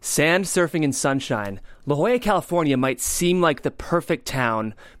Sand, surfing, and sunshine. La Jolla, California might seem like the perfect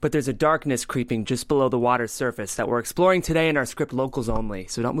town, but there's a darkness creeping just below the water's surface that we're exploring today in our script Locals Only,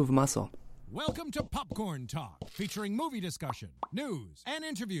 so don't move a muscle. Welcome to Popcorn Talk, featuring movie discussion, news, and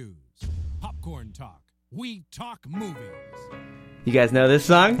interviews. Popcorn Talk. We talk movies. You guys know this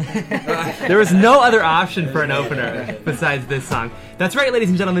song? There was no other option for an opener besides this song. That's right, ladies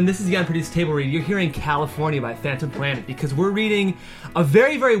and gentlemen, this is the Unproduced Table Read. You're hearing California by Phantom Planet because we're reading a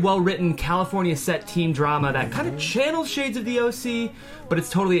very, very well-written California-set teen drama that kind of channels shades of the OC, but it's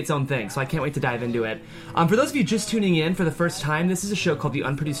totally its own thing, so I can't wait to dive into it. For those of you just tuning in for the first time, this is a show called the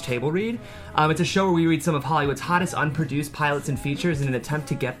Unproduced Table Read. It's a show where we read some of Hollywood's hottest unproduced pilots and features in an attempt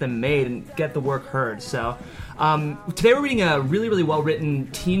to get them made and get the work heard. So today we're reading a really, really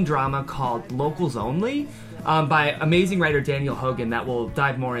well-written teen drama called Locals Only by amazing writer Daniel Hogan that we'll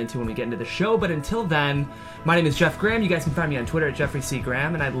dive more into when we get into the show. But until then, my name is Jeff Graham. You guys can find me on Twitter at Jeffrey C.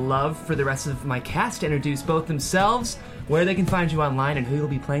 Graham, and I'd love for the rest of my cast to introduce both themselves, where they can find you online, and who you'll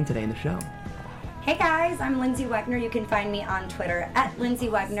be playing today in the show. Hey guys, I'm Lindsay Wegner. You can find me on Twitter at Lindsay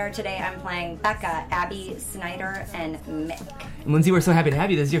Wegner. Today I'm playing Becca, Abby, Snyder, and Mick. And Lindsay, we're so happy to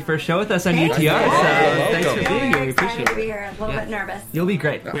have you. This is your first show with us on UTR, so thanks for being here. We appreciate it. To be here. A little bit nervous. You'll be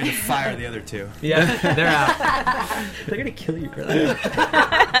great. We're going to fire the other two. Yeah, they're out. They're going to kill you for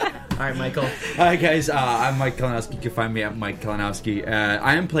that. All right, Michael. Hi, guys. I'm Mike Kalinowski. You can find me at Mike Kalinowski.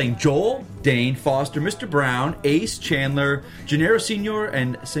 I am playing Joel, Dane, Foster, Mr. Brown, Ace, Chandler, Gennaro Senior,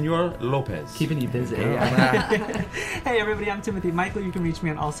 and Senor Lopez. Keeping you busy. Hey, everybody. I'm Timothy Michael. You can reach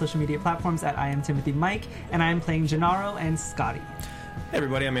me on all social media platforms at I am Timothy Mike, and I am playing Gennaro and Scotty. Hey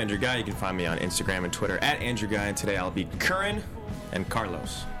everybody, I'm Andrew Guy. You can find me on Instagram and Twitter at Andrew Guy, and today I'll be Curran and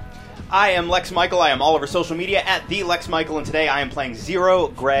Carlos. I am Lex Michael. I am all over social media at the Lex Michael, and today I am playing Zero,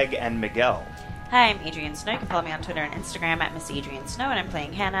 Greg, and Miguel. Hi, I'm Adrienne Snow. You can follow me on Twitter and Instagram at Miss Adrienne Snow, and I'm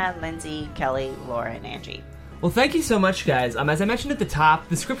playing Hannah, Lindsay, Kelly, Laura, and Angie. Well, thank you so much, guys. As I mentioned at the top,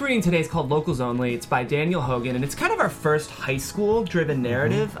 the script reading today is called Locals Only. It's by Daniel Hogan, and it's kind of our first high school-driven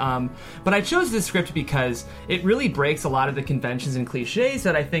narrative. But I chose this script because it really breaks a lot of the conventions and cliches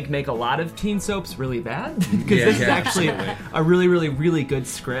that I think make a lot of teen soaps really bad. Because this is actually a really, really, really good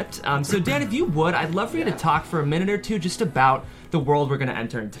script. So, Dan, if you would, I'd love for you to talk for a minute or two just about the world we're going to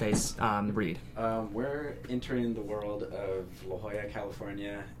enter in today's read. We're entering the world of La Jolla,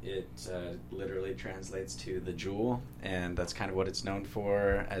 California. It literally translates to the Jewel, and that's kind of what it's known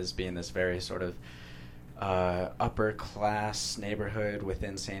for, as being this very sort of upper-class neighborhood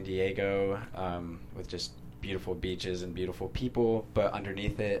within San Diego, with just beautiful beaches and beautiful people. But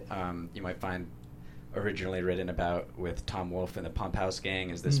underneath it, you might find originally written about with Tom Wolfe and the Pump House Gang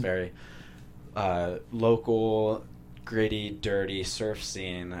is this very local, gritty, dirty surf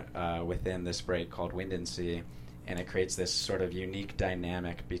scene within this break called Wind and Sea, and it creates this sort of unique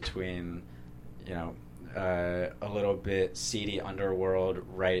dynamic between, a little bit seedy underworld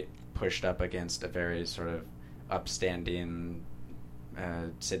right pushed up against a very sort of upstanding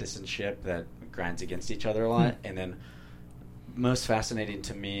citizenship that grinds against each other a lot. And then most fascinating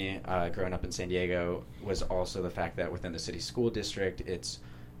to me growing up in San Diego was also the fact that within the city school district, it's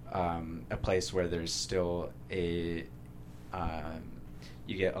a place where there's still you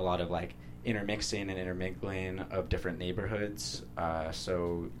get a lot of like intermixing and intermingling of different neighborhoods.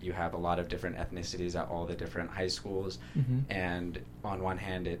 So you have a lot of different ethnicities at all the different high schools. And on one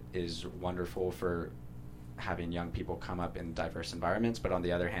hand, it is wonderful for having young people come up in diverse environments, but on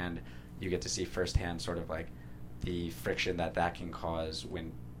the other hand, you get to see firsthand sort of like the friction that can cause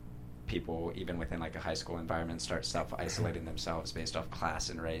when people, even within like a high school environment, start self-isolating themselves based off class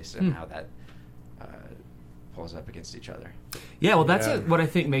and race, and how that pulls up against each other. Yeah, well, that's what I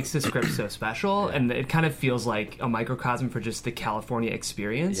think makes this script so special, and it kind of feels like a microcosm for just the California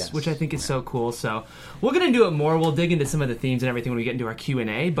experience, which I think is so cool. So we'll get into it more. We'll dig into some of the themes and everything when we get into our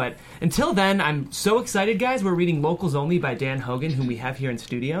Q&A, but until then, I'm so excited, guys. We're reading Locals Only by Dan Hogan, whom we have here in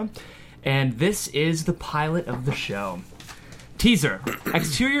studio, and this is the pilot of the show. Teaser.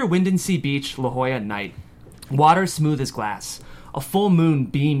 Exterior Wind and Sea Beach, La Jolla night. Water smooth as glass. A full moon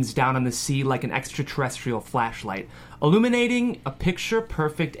beams down on the sea like an extraterrestrial flashlight, illuminating a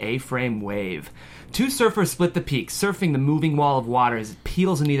picture-perfect A-frame wave. Two surfers split the peak, surfing the moving wall of water as it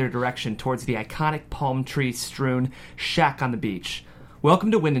peels in either direction towards the iconic palm tree-strewn shack on the beach.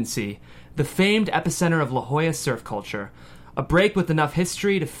 Welcome to Wind and Sea, the famed epicenter of La Jolla surf culture. A break with enough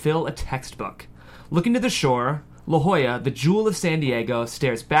history to fill a textbook. Looking to the shore, La Jolla, the jewel of San Diego,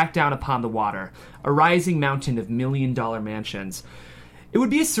 stares back down upon the water, a rising mountain of million-dollar mansions. It would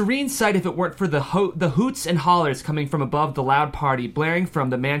be a serene sight if it weren't for the hoots and hollers coming from above the loud party blaring from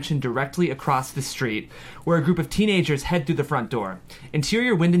the mansion directly across the street, where a group of teenagers head through the front door.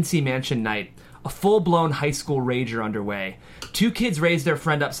 Interior Windansea Mansion night. A full-blown high school rager underway. 2 kids raise their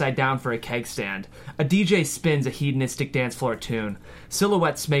friend upside down for a keg stand. A DJ spins a hedonistic dance floor tune.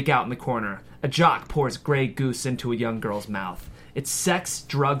 Silhouettes make out in the corner. A jock pours Grey Goose into a young girl's mouth. It's sex,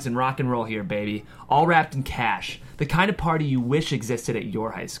 drugs, and rock and roll here, baby. All wrapped in cash. The kind of party you wish existed at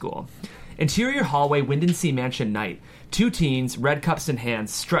your high school. Interior hallway, Windansea Mansion night. 2 teens, red cups in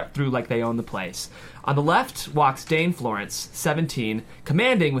hands, strut through like they own the place. On the left walks Dane Florence, 17,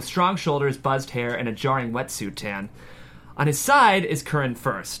 commanding with strong shoulders, buzzed hair, and a jarring wetsuit tan. On his side is Curran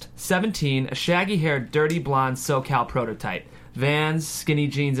First, 17, a shaggy-haired, dirty blonde SoCal prototype. Vans, skinny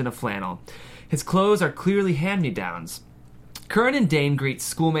jeans, and a flannel. His clothes are clearly hand-me-downs. Curran and Dane greet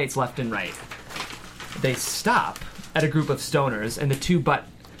schoolmates left and right. They stop at a group of stoners, and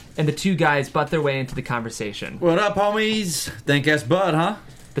the two guys butt their way into the conversation. What up, homies? Think that's Bud, huh?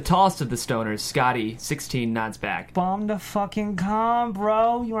 The tallest of the stoners, Scotty, 16, nods back. Bomb the fucking calm,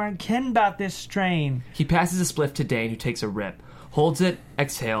 bro. You aren't kidding about this strain. He passes a spliff to Dane, who takes a rip, holds it,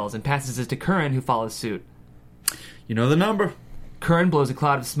 exhales, and passes it to Curran, who follows suit. You know the number. Curran blows a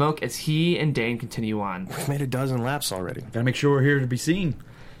cloud of smoke as he and Dane continue on. We've made a dozen laps already. Gotta make sure we're here to be seen.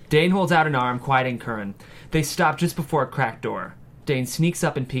 Dane holds out an arm, quieting Curran. They stop just before a cracked door. Dane sneaks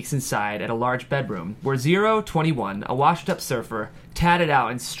up and peeks inside at a large bedroom, where Zero, 21, a washed-up surfer, tatted out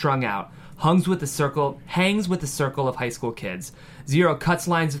and strung out, hangs with a circle of high school kids. Zero cuts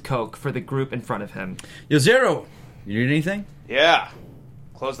lines of coke for the group in front of him. Yo, Zero, you need anything? Yeah.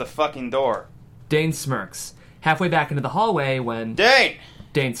 Close the fucking door. Dane smirks. Halfway back into the hallway when...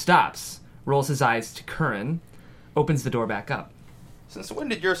 Dane stops, rolls his eyes to Curran, opens the door back up. Since when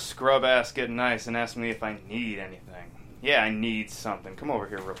did your scrub ass get nice and ask me if I need anything? Yeah, I need something. Come over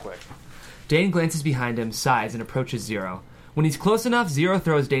here real quick. Dane glances behind him, sighs, and approaches Zero. When he's close enough, Zero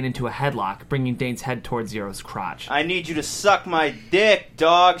throws Dane into a headlock, bringing Dane's head towards Zero's crotch. I need you to suck my dick,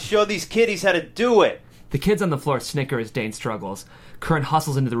 dog. Show these kiddies how to do it. The kids on the floor snicker as Dane struggles. Curran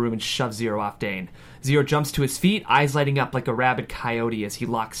hustles into the room and shoves Zero off Dane. Zero jumps to his feet, eyes lighting up like a rabid coyote as he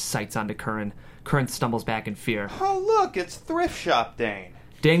locks sights onto Curran. Curran stumbles back in fear. Oh, look, it's Thrift Shop Dane.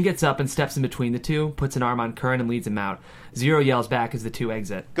 Dane gets up and steps in between the two, puts an arm on Curran and leads him out. Zero yells back as the two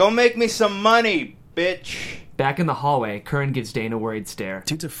exit. Go make me some money, bitch. Back in the hallway, Curran gives Dane a worried stare.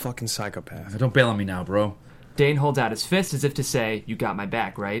 Dude's a fucking psychopath. Don't bail on me now, bro. Dane holds out his fist as if to say, you got my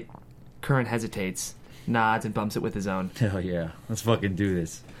back, right? Curran hesitates, nods, and bumps it with his own. Hell yeah. Let's fucking do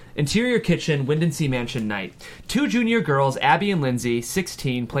this. Interior kitchen, Windansea Mansion night. 2 junior girls, Abby and Lindsay,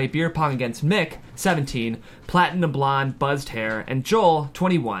 16, play beer pong against Mick, 17, platinum blonde, buzzed hair, and Joel,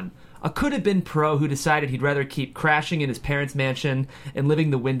 21, a could-have-been pro who decided he'd rather keep crashing in his parents' mansion and living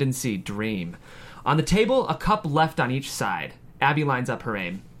the Windansea dream. On the table, a cup left on each side. Abby lines up her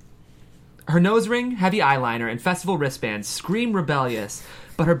aim. Her nose ring, heavy eyeliner, and festival wristbands scream rebellious,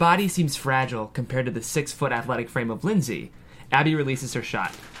 but her body seems fragile compared to the 6-foot athletic frame of Lindsay. Abby releases her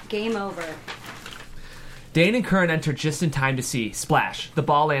shot. Game over. Dane and Curran enter just in time to see, splash, the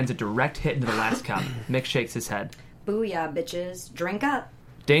ball lands a direct hit into the last cup. Mick shakes his head. Booyah, bitches. Drink up.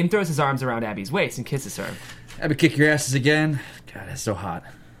 Dane throws his arms around Abby's waist and kisses her. Abby, kick your asses again. God, that's so hot.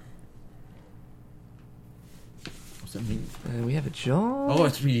 What's that mean? And we have a Joel. Oh,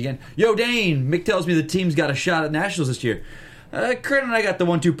 it's me again. Yo, Dane, Mick tells me the team's got a shot at Nationals this year. Curran and I got the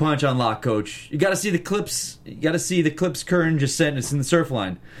 1-2 punch on lock, coach. You gotta see the clips. You gotta see the clips Curran just sent us in the surf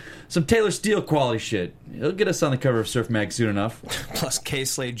line. Some Taylor Steele quality shit. It'll get us on the cover of Surf Mag soon enough. Plus, K.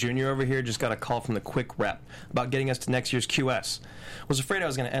 Slade Jr. over here just got a call from the Quick Rep about getting us to next year's QS. Was afraid I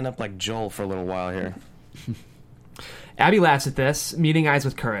was going to end up like Joel for a little while here. Abby laughs at this, meeting eyes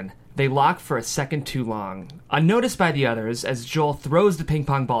with Curran. They lock for a second too long, unnoticed by the others as Joel throws the ping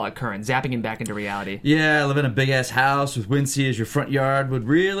pong ball at Curran, zapping him back into reality. Yeah, live in a big-ass house with Windansea as your front yard would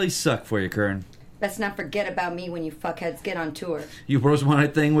really suck for you, Curran. Let's not forget about me when you fuckheads get on tour. You bros want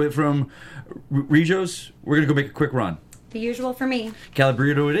anything from Regio's? We're going to go make a quick run. The usual for me.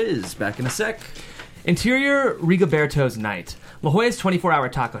 Calabrito it is. Back in a sec. Interior Rigoberto's night. La Jolla's 24-hour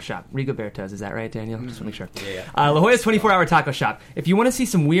taco shop. Rigoberto's, is that right, Daniel? Just want to make sure. Yeah. La Jolla's 24-hour taco shop. If you want to see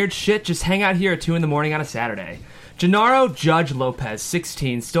some weird shit, just hang out here at 2 in the morning on a Saturday. Gennaro Judge Lopez,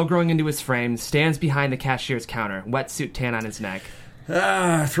 16, still growing into his frame, stands behind the cashier's counter, wetsuit tan on his neck.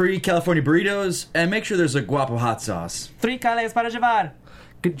 3 California burritos, and make sure there's a guapo hot sauce. 3 cales para llevar.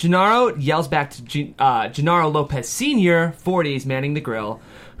 Gennaro yells back to Gennaro Lopez Sr., 40s, manning the grill,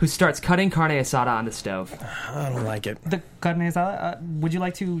 who starts cutting carne asada on the stove. I don't like it. The carne asada, would you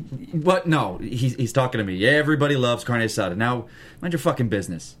like to... What? No, he's talking to me. Yeah, everybody loves carne asada. Now, mind your fucking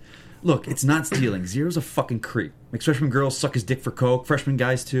business. Look, it's not stealing. Zero's a fucking creep. Makes freshman girls suck his dick for coke, freshman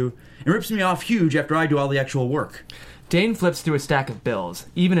guys too, and rips me off huge after I do all the actual work. Dane flips through a stack of bills,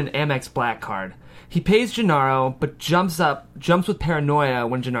 even an Amex Black card. He pays Gennaro, but jumps with paranoia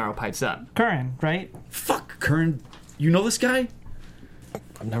when Gennaro pipes up. Curran, right? Fuck, Curran. You know this guy?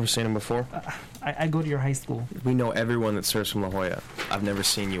 I've never seen him before. I go to your high school. We know everyone that surfs from La Jolla. I've never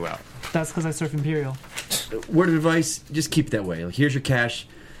seen you out. That's because I surf Imperial. Word of advice, just keep it that way. Like, here's your cash,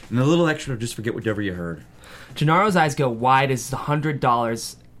 and a little extra, just forget whatever you heard. Gennaro's eyes go wide at the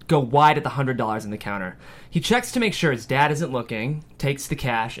 $100 in the counter. He checks to make sure his dad isn't looking, takes the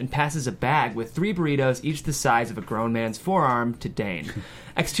cash, and passes a bag with 3 burritos, each the size of a grown man's forearm, to Dane.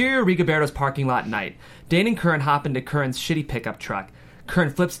 Exterior Rigoberto's parking lot night. Dane and Curran hop into Curran's shitty pickup truck.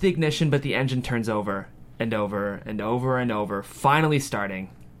 Curran flips the ignition, but the engine turns over and over and over and over, finally starting.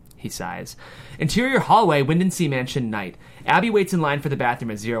 He sighs. Interior hallway, Windansea Mansion night. Abby waits in line for the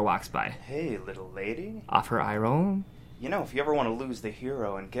bathroom as Zero walks by. Hey, little lady. Off her eye roll. You know, if you ever want to lose the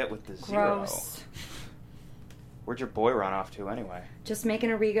hero and get with the Gross. Zero... Where'd your boy run off to, anyway? Just making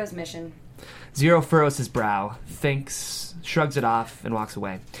Arrigo's mission. Zero furrows his brow, thinks, shrugs it off, and walks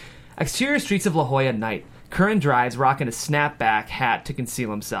away. Exterior streets of La Jolla night. Curran drives, rocking a snapback hat to conceal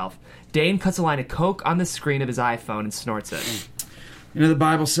himself. Dane cuts a line of coke on the screen of his iPhone and snorts it. You know, the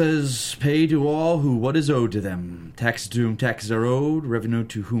Bible says, pay to all who what is owed to them. Taxes to whom taxes are owed, revenue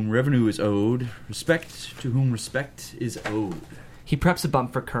to whom revenue is owed, respect to whom respect is owed. He preps a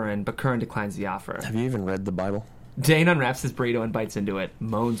bump for Curran, but Curran declines the offer. Have you even read the Bible? Dane unwraps his burrito and bites into it,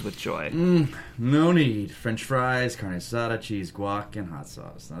 moans with joy. No need. French fries, carne asada, cheese, guac, and hot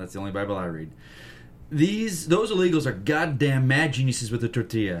sauce. Now, that's the only Bible I read. Those illegals are goddamn mad geniuses with a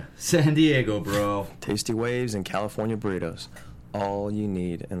tortilla. San Diego, bro. Tasty waves and California burritos. All you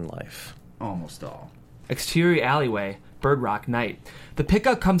need in life. Almost all. Exterior alleyway, Bird Rock night. The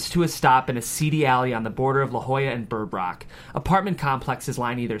pickup comes to a stop in a seedy alley on the border of La Jolla and Bird Rock. Apartment complexes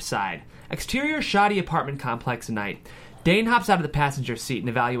line either side. Exterior shoddy apartment complex night. Dane hops out of the passenger seat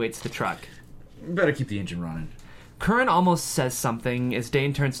and evaluates the truck. Better keep the engine running. Curran almost says something as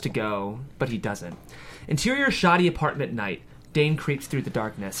Dane turns to go, but he doesn't. Interior shoddy apartment night. Dane creeps through the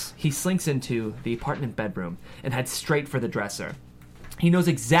darkness. He slinks into the apartment bedroom and heads straight for the dresser. He knows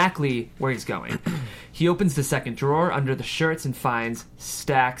exactly where he's going. He opens the second drawer under the shirts and finds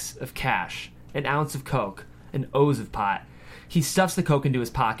stacks of cash, an ounce of coke, an O's of pot. He stuffs the coke into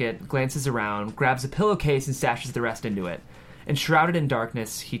his pocket, glances around, grabs a pillowcase and stashes the rest into it. Enshrouded in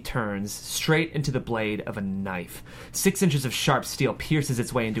darkness, he turns straight into the blade of a knife. 6 inches of sharp steel pierces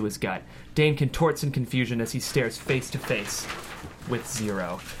its way into his gut. Dane contorts in confusion as he stares face to face with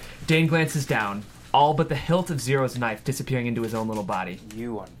Zero. Dane glances down, all but the hilt of Zero's knife disappearing into his own little body.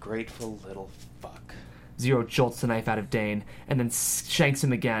 You ungrateful little fuck. Zero jolts the knife out of Dane and then shanks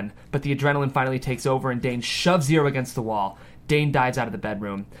him again, but the adrenaline finally takes over and Dane shoves Zero against the wall. Dane dives out of the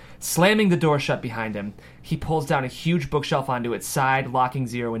bedroom. Slamming the door shut behind him, he pulls down a huge bookshelf onto its side, locking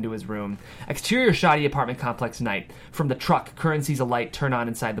Zero into his room. Exterior shoddy apartment complex night. From the truck, Curran sees a light turn on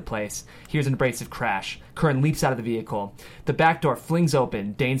inside the place. Hears an abrasive crash. Curran leaps out of the vehicle. The back door flings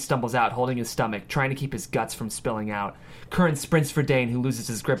open. Dane stumbles out, holding his stomach, trying to keep his guts from spilling out. Curran sprints for Dane, who loses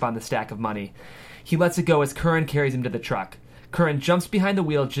his grip on the stack of money. He lets it go as Curran carries him to the truck. Curran jumps behind the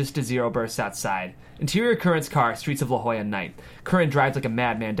wheel just as Zero bursts outside. Interior Curran's car, streets of La Jolla night. Curran drives like a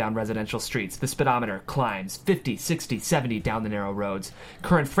madman down residential streets. The speedometer climbs 50, 60, 70 down the narrow roads.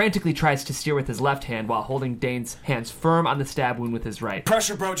 Curran frantically tries to steer with his left hand while holding Dane's hands firm on the stab wound with his right.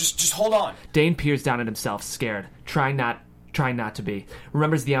 Pressure, bro. Just hold on. Dane peers down at himself, scared, trying not to be.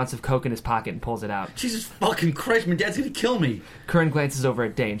 Remembers the ounce of coke in his pocket and pulls it out. Jesus fucking Christ, my dad's gonna kill me. Curran glances over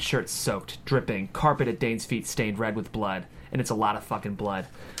at Dane, shirt soaked, dripping, carpet at Dane's feet stained red with blood. And it's a lot of fucking blood.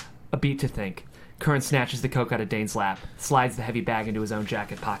 A beat to think. Curran snatches the coke out of Dane's lap, slides the heavy bag into his own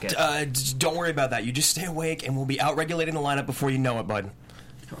jacket pocket. Don't worry about that. You just stay awake, and we'll be out regulating the lineup before you know it, bud.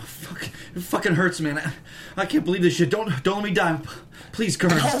 Oh, fuck. It fucking hurts, man. I can't believe this shit. Don't let me die. Please,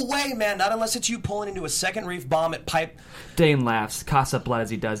 Curran. No way, man. Not unless it's you pulling into a second reef bomb at pipe. Dane laughs, coughs up blood as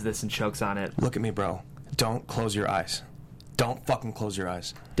he does this, and chokes on it. Look at me, bro. Don't close your eyes. Don't fucking close your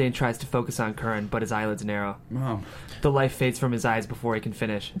eyes. Dane tries to focus on Curran, but his eyelids narrow. Mom. The light fades from his eyes before he can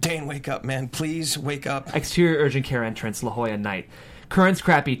finish. Dane, wake up, man. Please, wake up. Exterior urgent care entrance, La Jolla night. Curran's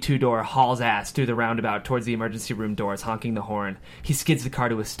crappy two-door hauls ass through the roundabout towards the emergency room doors, honking the horn. He skids the car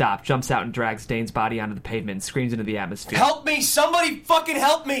to a stop, jumps out and drags Dane's body onto the pavement and screams into the atmosphere. Help me! Somebody fucking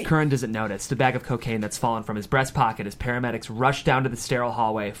help me! Curran doesn't notice the bag of cocaine that's fallen from his breast pocket as paramedics rush down to the sterile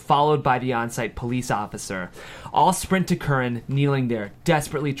hallway, followed by the on-site police officer. All sprint to Curran, kneeling there,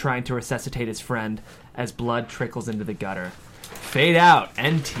 desperately trying to resuscitate his friend as blood trickles into the gutter. Fade out.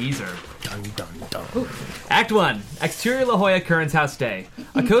 End teaser. Dun, dun, dun. Act 1. Exterior La Jolla Curran's house day.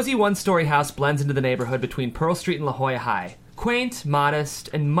 A cozy one-story house blends into the neighborhood between Pearl Street and La Jolla High. Quaint, modest,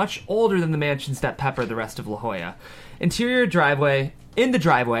 and much older than the mansions that pepper the rest of La Jolla. Interior driveway. In the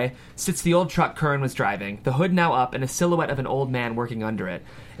driveway sits the old truck Curran was driving, the hood now up and a silhouette of an old man working under it.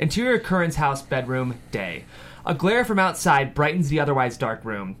 Interior Curran's house bedroom, day. A glare from outside brightens the otherwise dark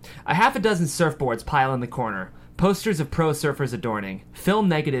room. A half a dozen surfboards pile in the corner. Posters of pro surfers adorning. Film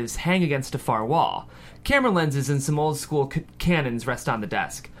negatives hang against a far wall. Camera lenses and some old-school Canons rest on the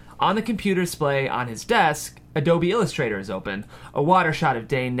desk. On the computer display on his desk, Adobe Illustrator is open. A water shot of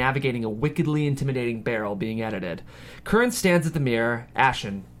Dane navigating a wickedly intimidating barrel being edited. Curran stands at the mirror,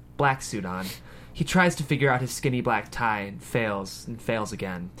 ashen, black suit on. He tries to figure out his skinny black tie and fails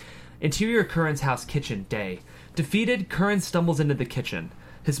again. Interior Curran's house kitchen, day. Defeated, Curran stumbles into the kitchen.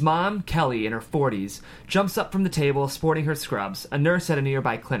 His mom, Kelly, in her 40s, jumps up from the table, sporting her scrubs, a nurse at a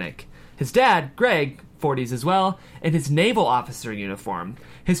nearby clinic. His dad, Greg, 40s as well, in his naval officer uniform.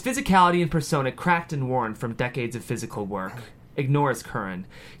 His physicality and persona cracked and worn from decades of physical work. Ignores Curran.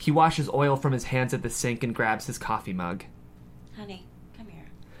 He washes oil from his hands at the sink and grabs his coffee mug. Honey, come here.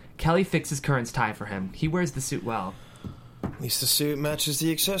 Kelly fixes Curran's tie for him. He wears the suit well. At least the suit matches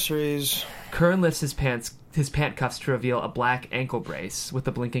the accessories. Curran lifts his pant cuffs to reveal a black ankle brace with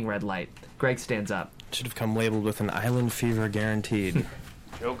a blinking red light. Greg stands up. Should have come labeled with an island fever guaranteed.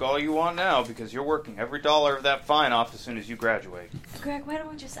 Joke all you want now, because you're working every dollar of that fine off as soon as you graduate. Greg, why don't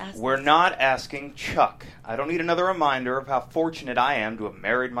we just ask We're not asking Chuck. I don't need another reminder of how fortunate I am to have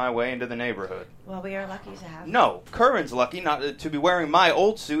married my way into the neighborhood. Well, we are lucky to have No, Curran's lucky not to be wearing my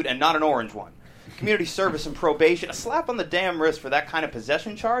old suit and not an orange one. Community service and probation, a slap on the damn wrist for that kind of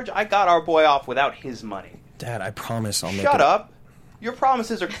possession charge. I got our boy off without his money. Dad, I promise I'll make Shut up. Your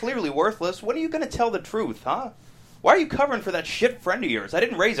promises are clearly worthless. When are you going to tell the truth, huh? Why are you covering for that shit friend of yours? I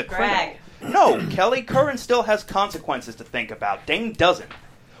didn't raise a criminal. Greg. No, Kelly, Curran still has consequences to think about. Dane doesn't.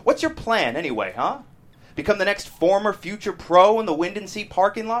 What's your plan anyway, huh? Become the next former future pro in the Wind and Sea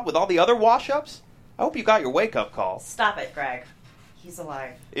parking lot with all the other wash-ups? I hope you got your wake-up call. Stop it, Greg. He's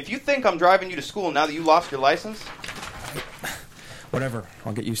alive. If you think I'm driving you to school now that you lost your license... Whatever.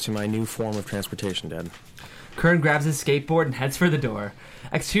 I'll get used to my new form of transportation, Dad. Curran grabs his skateboard and heads for the door.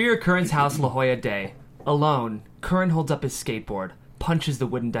 Exterior Curran's house, La Jolla day. Alone, Curran holds up his skateboard, punches the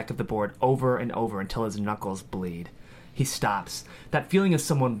wooden deck of the board over and over until his knuckles bleed. He stops. That feeling of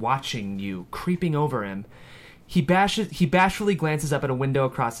someone watching you, creeping over him. He bashfully glances up at a window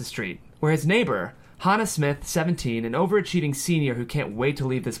across the street, where his neighbor, Hannah Smith, 17, an overachieving senior who can't wait to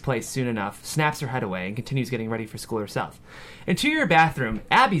leave this place soon enough, snaps her head away and continues getting ready for school herself. Interior bathroom,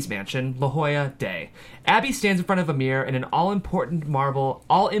 Abby's mansion, La Jolla day. Abby stands in front of a mirror in an all-imported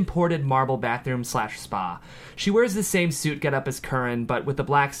marble bathroom / spa. She wears the same suit getup as Curran, but with a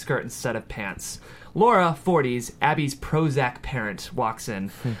black skirt instead of pants. Laura, 40s, Abby's Prozac parent, walks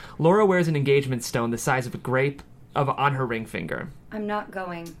in. Laura wears an engagement stone the size of a grape on her ring finger. I'm not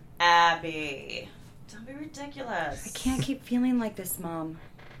going. Abby. Don't be ridiculous. I can't keep feeling like this, Mom.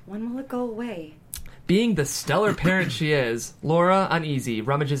 When will it go away? Being the stellar parent she is, Laura, uneasy,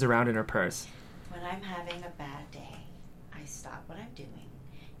 rummages around in her purse. When I'm having a bad day, I stop what I'm doing,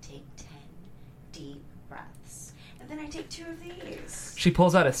 take 10 deep breaths, and then I take 2 of these. She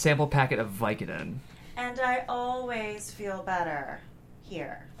pulls out a sample packet of Vicodin. And I always feel better.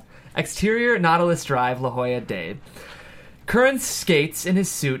 Here. Exterior Nautilus Drive, La Jolla day. Curran skates in his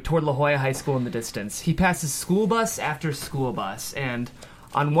suit toward La Jolla High School in the distance. He passes school bus after school bus, and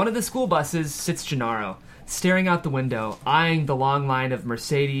on one of the school buses sits Gennaro, staring out the window, eyeing the long line of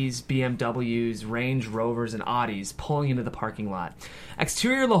Mercedes, BMWs, Range Rovers, and Audis pulling into the parking lot.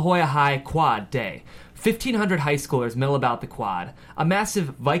 Exterior La Jolla High quad day. 1,500 high schoolers mill about the quad, a massive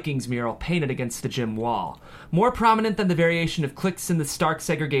Vikings mural painted against the gym wall. More prominent than the variation of cliques in the stark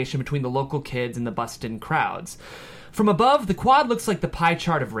segregation between the local kids and the busted-in crowds. From above, the quad looks like the pie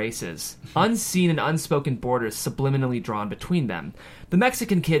chart of races, unseen and unspoken borders subliminally drawn between them. The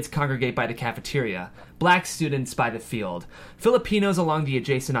Mexican kids congregate by the cafeteria, black students by the field, Filipinos along the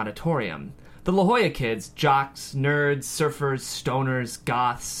adjacent auditorium. The La Jolla kids, jocks, nerds, surfers, stoners,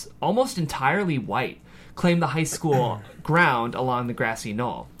 goths, almost entirely white, claim the high school ground along the grassy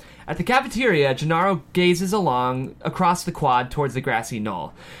knoll. At the cafeteria, Gennaro gazes along across the quad towards the grassy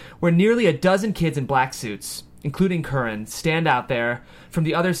knoll, where nearly a dozen kids in black suits, including Curran, stand out there from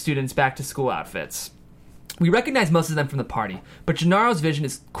the other students' back-to-school outfits. We recognize most of them from the party, but Gennaro's vision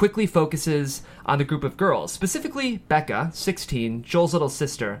quickly focuses on the group of girls, specifically Becca, 16, Joel's little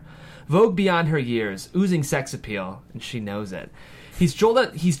sister, vogue beyond her years, oozing sex appeal, and she knows it. He's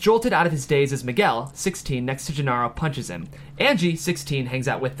jolted out of his daze as Miguel, 16, next to Gennaro, punches him. Angie, 16, hangs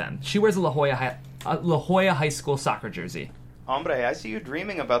out with them. She wears a La Jolla High School soccer jersey. Hombre, I see you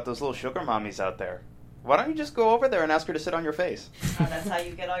dreaming about those little sugar mommies out there. Why don't you just go over there and ask her to sit on your face? Oh, that's how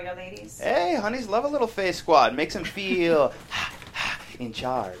you get all your ladies? Hey, honeys love a little face squat. Makes them feel in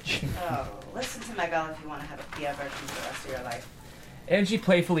charge. Oh, listen to Miguel if you want to have a Pia version for the rest of your life. Angie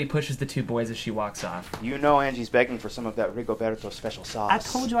playfully pushes the two boys as she walks off. You know Angie's begging for some of that Rigoberto special sauce. I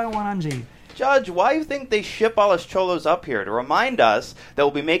told you I don't want Angie. Judge, why do you think they ship all us cholos up here? To remind us that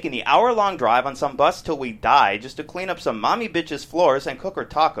we'll be making the hour-long drive on some bus till we die just to clean up some mommy bitch's floors and cook her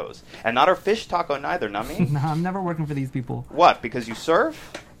tacos. And not her fish taco neither, nummy. No, I'm never working for these people. What, because you serve?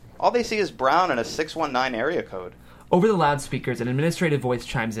 All they see is brown and a 619 area code. Over the loudspeakers, an administrative voice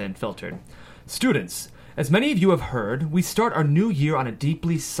chimes in, filtered. Students, as many of you have heard, we start our new year on a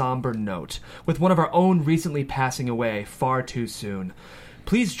deeply somber note, with one of our own recently passing away far too soon.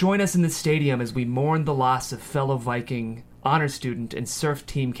 Please join us in the stadium as we mourn the loss of fellow Viking, honor student, and surf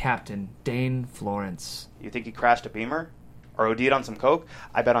team captain, Dane Florence. You think he crashed a Beamer? Or OD'd on some coke?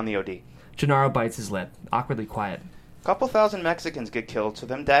 I bet on the OD. Gennaro bites his lip, awkwardly quiet. Couple thousand Mexicans get killed, so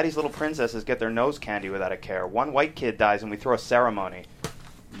them daddy's little princesses get their nose candy without a care. One white kid dies and we throw a ceremony.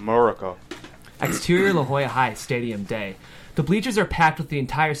 America. Exterior La Jolla High Stadium Day. The bleachers are packed with the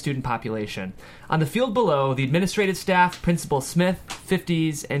entire student population. On the field below, the administrative staff, Principal Smith,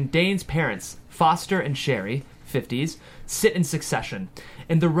 50s, and Dane's parents, Foster and Sherry, 50s, sit in succession.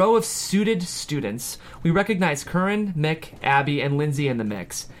 In the row of suited students, we recognize Curran, Mick, Abby, and Lindsay in the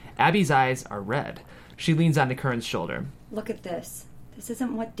mix. Abby's eyes are red. She leans onto Curran's shoulder. Look at this. This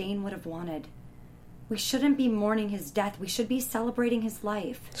isn't what Dane would have wanted. We shouldn't be mourning his death. We should be celebrating his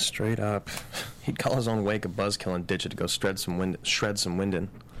life. Straight up. He'd call his own wake a buzzkill and ditch it to go shred some wind in.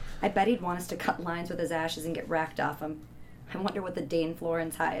 I bet he'd want us to cut lines with his ashes and get racked off him. I wonder what the Dane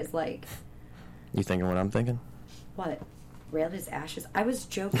Florence High is like. You thinking what I'm thinking? What? Rail his ashes? I was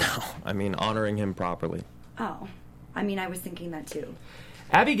joking. No, I mean honoring him properly. Oh. I mean, I was thinking that too.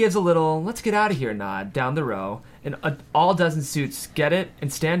 Abby gives a little, let's get out of here nod down the row, and all dozen suits get it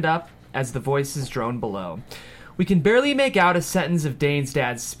and stand up as the voices drone below. We can barely make out a sentence of Dane's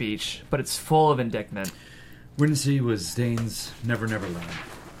dad's speech, but it's full of indictment. Windsea was Dane's Never Never Land.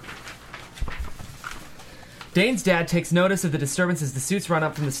 Dane's dad takes notice of the disturbance as the suits run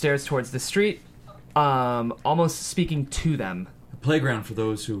up from the stairs towards the street, almost speaking to them. A playground for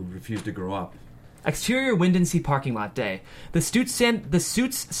those who refuse to grow up. Exterior Windansea parking lot day. The suits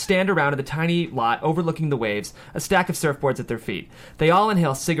stand around in the tiny lot overlooking the waves, a stack of surfboards at their feet. They all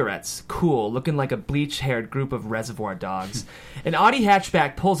inhale cigarettes, cool, looking like a bleach-haired group of reservoir dogs. An Audi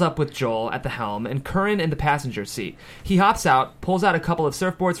hatchback pulls up with Joel at the helm and Curran in the passenger seat. He hops out, pulls out a couple of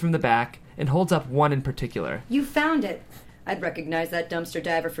surfboards from the back, and holds up one in particular. You found it. I'd recognize that dumpster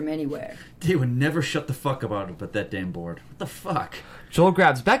diver from anywhere. They would never shut the fuck about it but that damn board. What the fuck? Joel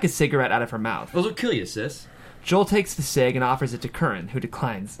grabs Becca's cigarette out of her mouth. Those will kill you, sis. Joel takes the cig and offers it to Curran, who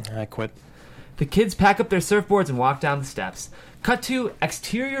declines. I quit. The kids pack up their surfboards and walk down the steps. Cut to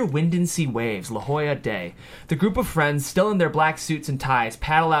exterior Windansea waves, La Jolla Day. The group of friends, still in their black suits and ties,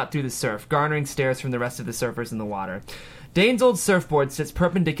 paddle out through the surf, garnering stares from the rest of the surfers in the water. Dane's old surfboard sits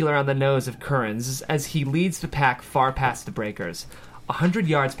perpendicular on the nose of Curran's as he leads the pack far past the breakers. 100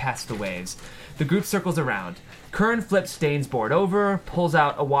 yards past the waves. The group circles around. Curran flips Dane's board over, pulls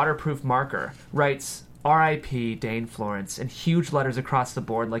out a waterproof marker, writes R.I.P. Dane Florence in huge letters across the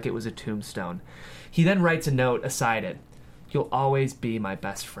board like it was a tombstone. He then writes a note aside it. You'll always be my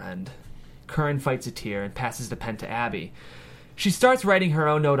best friend. Curran fights a tear and passes the pen to Abby. She starts writing her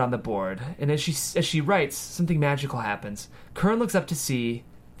own note on the board, and as she writes, something magical happens. Curran looks up to see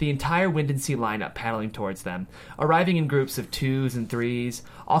the entire Windansea lineup paddling towards them, arriving in groups of 2s and 3s,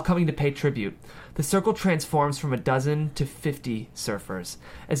 all coming to pay tribute. The circle transforms from a dozen to 50 surfers.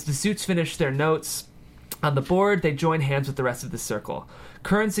 As the suits finish their notes on the board, they join hands with the rest of the circle.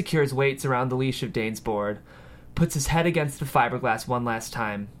 Curran secures weights around the leash of Dane's board, puts his head against the fiberglass one last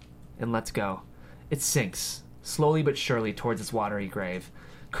time, and lets go. It sinks, slowly but surely, towards its watery grave.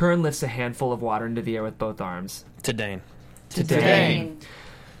 Curran lifts a handful of water into the air with both arms. To Dane. To Dane.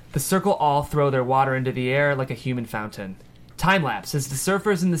 The circle all throw their water into the air like a human fountain. Time lapse as the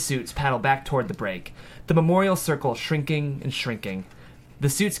surfers in the suits paddle back toward the break. The memorial circle shrinking and shrinking. The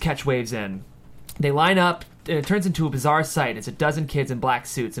suits catch waves in. They line up, and it turns into a bizarre sight as a dozen kids in black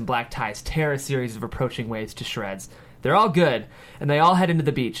suits and black ties tear a series of approaching waves to shreds. They're all good, and they all head into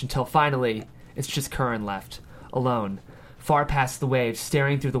the beach until finally, it's just Curran left, alone, far past the waves,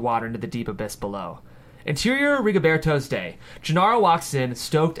 staring through the water into the deep abyss below. Interior Rigoberto's day. Gennaro walks in,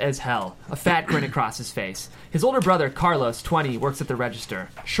 stoked as hell, a fat grin across his face. His older brother, Carlos, 20, works at the register.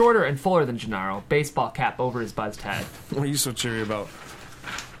 Shorter and fuller than Gennaro, baseball cap over his buzzed head. What are you so cheery about?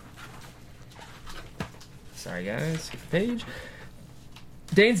 Sorry, guys. Skip the page.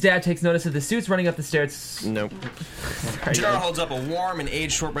 Dane's dad takes notice of the suits running up the stairs. Nope. Gennaro holds up a warm and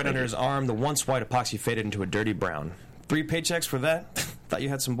aged shortbread under his arm. The once white epoxy faded into a dirty brown. 3 paychecks for that? Thought you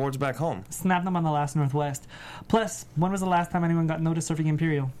had some boards back home. Snapped them on the last Northwest. Plus, when was the last time anyone got noticed surfing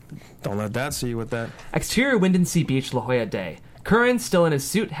Imperial? Don't let Dad see you with that. Exterior Windansea Beach, La Jolla day. Curran, still in his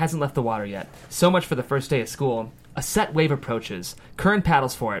suit, hasn't left the water yet. So much for the first day of school. A set wave approaches. Curran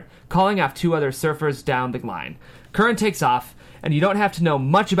paddles for it, calling off 2 other surfers down the line. Curran takes off, and you don't have to know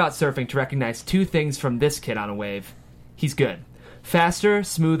much about surfing to recognize 2 things from this kid on a wave. He's good. Faster,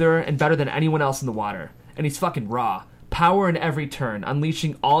 smoother, and better than anyone else in the water. And he's fucking raw. Power in every turn,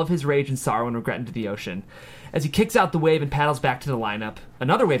 unleashing all of his rage and sorrow and regret into the ocean. As he kicks out the wave and paddles back to the lineup,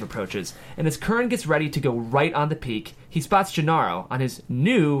 another wave approaches, and as Curran gets ready to go right on the peak, he spots Gennaro on his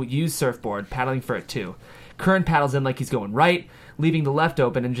new used surfboard, paddling for it too. Curran paddles in like he's going right, leaving the left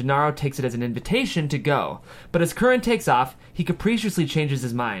open, and Gennaro takes it as an invitation to go. But as Curran takes off, he capriciously changes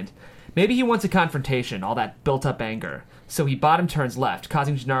his mind. Maybe he wants a confrontation, all that built-up anger. So he bottom turns left,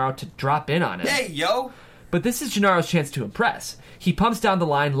 causing Gennaro to drop in on him. Hey, yo! But this is Gennaro's chance to impress. He pumps down the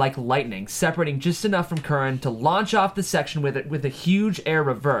line like lightning, separating just enough from Curran to launch off the section with a huge air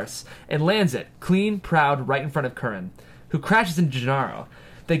reverse, and lands it, clean, proud, right in front of Curran, who crashes into Gennaro.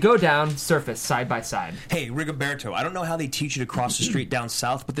 They go down, surface, side by side. Hey, Rigoberto, I don't know how they teach you to cross the street down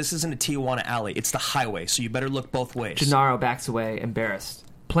south, but this isn't a Tijuana alley. It's the highway, so you better look both ways. Gennaro backs away, embarrassed.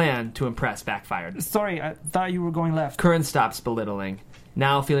 Plan to impress backfired. Sorry, I thought you were going left. Curran stops belittling,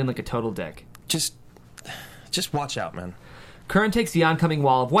 now feeling like a total dick. Just watch out, man. Curran takes the oncoming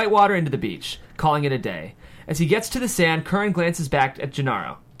wall of white water into the beach, calling it a day. As he gets to the sand, Curran glances back at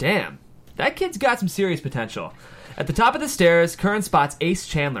Gennaro. Damn, that kid's got some serious potential. At the top of the stairs, Curran spots Ace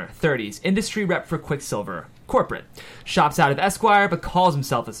Chandler, 30s, industry rep for Quicksilver, corporate. Shops out of Esquire, but calls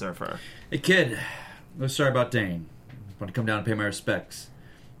himself a surfer. Hey, kid. I'm sorry about Dane. Want to come down and pay my respects.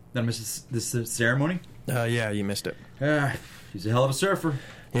 Did I miss this ceremony? Yeah, you missed it. He's a hell of a surfer.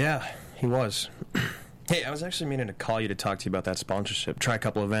 Yeah, he was. Hey, I was actually meaning to call you to talk to you about that sponsorship. Try a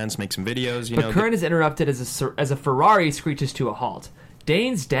couple events, make some videos, But Curran is interrupted as a Ferrari screeches to a halt.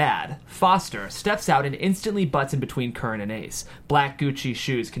 Dane's dad, Foster, steps out and instantly butts in between Curran and Ace. Black Gucci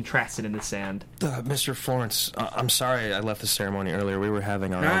shoes contrasted in the sand. Mr. Florence, I'm sorry I left the ceremony earlier. We were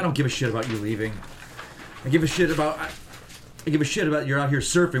having our... I don't give a shit about you leaving. I give a shit about you're out here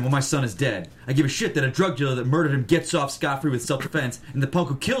surfing while my son is dead. I give a shit that a drug dealer that murdered him gets off scot-free with self-defense, and the punk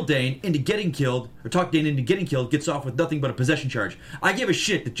who killed Dane into getting killed, or talked Dane into getting killed, gets off with nothing but a possession charge. I give a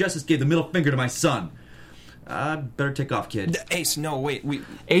shit that justice gave the middle finger to my son. Better take off, kid. Ace, no, wait.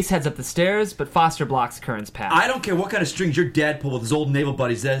 Ace heads up the stairs, but Foster blocks Curran's path. I don't care what kind of strings your dad pulled with his old naval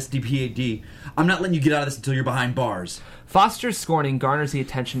buddies at SDPAD. I'm not letting you get out of this until you're behind bars. Foster's scorning garners the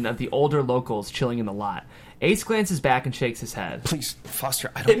attention of the older locals chilling in the lot. Ace glances back and shakes his head. Please, Foster,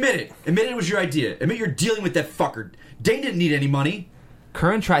 I don't... Admit it. Admit it was your idea. Admit you're dealing with that fucker. Dane didn't need any money.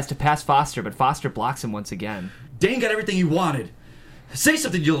 Curran tries to pass Foster, but Foster blocks him once again. Dane got everything he wanted. Say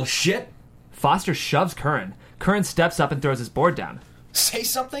something, you little shit. Foster shoves Curran. Curran steps up and throws his board down. Say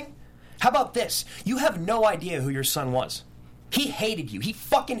something? How about this? You have no idea who your son was. He hated you. He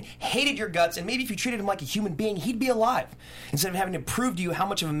fucking hated your guts, and maybe if you treated him like a human being, he'd be alive, instead of having to prove to you how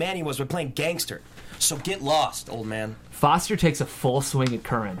much of a man he was by playing gangster. So get lost, old man. Foster takes a full swing at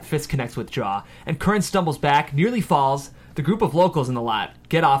Curran. Fist connects with jaw, and Curran stumbles back, nearly falls. The group of locals in the lot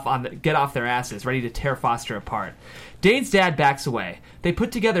get off their asses, ready to tear Foster apart. Dane's dad backs away. The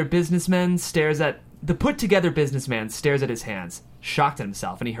put-together businessman stares at his hands, shocked at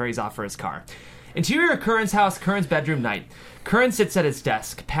himself, and he hurries off for his car. Interior Curran's house, Curran's bedroom night. Curran sits at his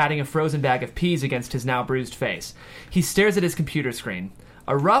desk, patting a frozen bag of peas against his now bruised face. He stares at his computer screen.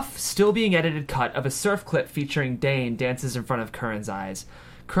 A rough, still being edited cut of a surf clip featuring Dane dances in front of Curran's eyes.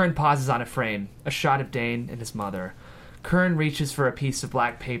 Curran pauses on a frame, a shot of Dane and his mother. Curran reaches for a piece of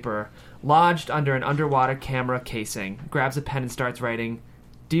black paper, lodged under an underwater camera casing, grabs a pen and starts writing,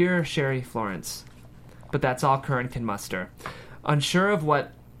 "Dear Sherry Florence." But that's all Curran can muster. Unsure of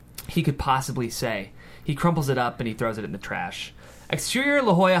what he could possibly say, He crumples it up and he throws it in the trash. Exterior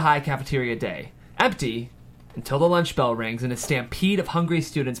La Jolla High cafeteria day. Empty until the lunch bell rings and a stampede of hungry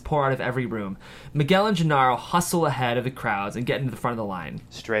students pour out of every room. Miguel and Gennaro hustle ahead of the crowds and get into the front of the line.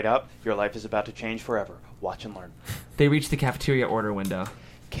 Straight up, your life is about to change forever. Watch and learn. They reach the cafeteria order window.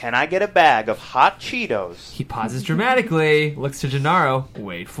 Can I get a bag of hot Cheetos? He pauses dramatically, looks to Gennaro.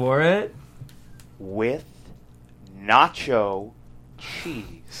 Wait for it. With nacho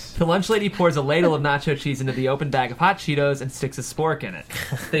cheese. The lunch lady pours a ladle of nacho cheese into the open bag of hot Cheetos and sticks a spork in it.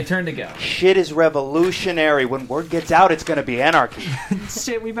 They turn to go. Shit is revolutionary. When word gets out, it's going to be anarchy.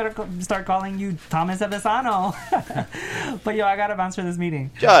 Shit, we better start calling you Thomas Avisano. But yo, I gotta bounce for this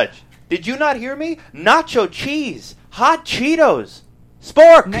meeting. Judge, did you not hear me? Nacho cheese. Hot Cheetos.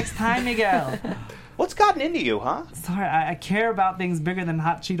 Spork. Next time, Miguel. What's gotten into you, huh? Sorry, I care about things bigger than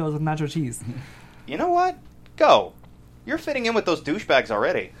hot Cheetos with nacho cheese. You know what? Go. You're fitting in with those douchebags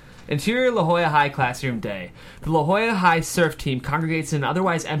already. Interior La Jolla High classroom day. The La Jolla High surf team congregates in an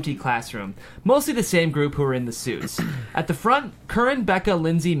otherwise empty classroom, mostly the same group who are in the suits. At the front, Curran, Becca,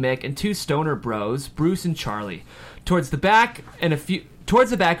 Lindsay, Mick, and two stoner bros, Bruce and Charlie. Towards the back are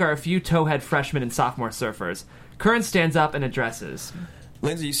a few towhead freshmen and sophomore surfers. Curran stands up and addresses.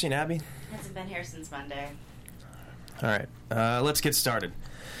 Lindsay, you seen Abby? Hasn't been here since Monday. All right, let's get started.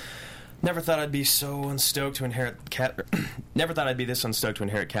 Never thought I'd be so unstoked to inherit Never thought I'd be this unstoked to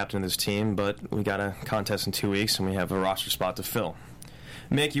inherit captain of this team, but we got a contest in 2 weeks and we have a roster spot to fill.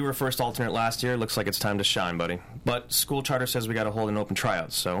 Mick, you were first alternate last year. Looks like it's time to shine, buddy. But school charter says we got to hold an open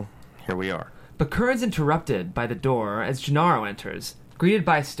tryout, so here we are. But Curran's interrupted by the door as Gennaro enters, greeted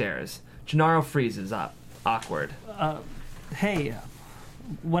by stares. Gennaro freezes up, awkward. Hey,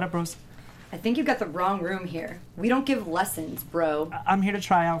 what up, bros? I think you got the wrong room here. We don't give lessons, bro. I'm here to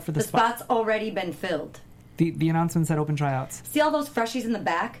try out for The spot's already been filled. The announcement said open tryouts. See all those freshies in the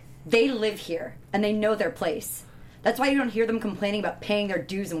back? They live here, and they know their place. That's why you don't hear them complaining about paying their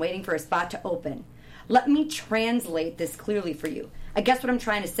dues and waiting for a spot to open. Let me translate this clearly for you. I guess what I'm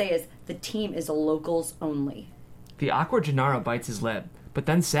trying to say is the team is locals only. The awkward Gennaro bites his lip, but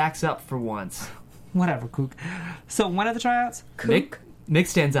then sacks up for once. Whatever, kook. So when are the tryouts? Mick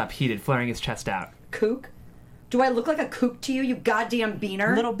stands up, heated, flaring his chest out. Kook? Do I look like a kook to you, you goddamn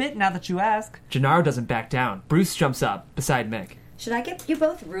beaner? A little bit, now that you ask. Gennaro doesn't back down. Bruce jumps up, beside Mick. Should I get you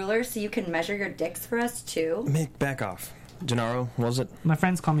both rulers so you can measure your dicks for us, too? Mick, back off. Gennaro, was it? My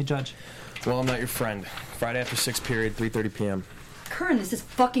friends call me Judge. Well, I'm not your friend. Friday after 6th period, 3:30 p.m. Curran, this is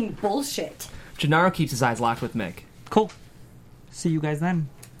fucking bullshit. Gennaro keeps his eyes locked with Mick. Cool. See you guys then.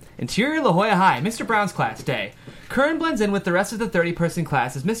 Interior La Jolla High, Mr. Brown's class day. Curran blends in with the rest of the 30-person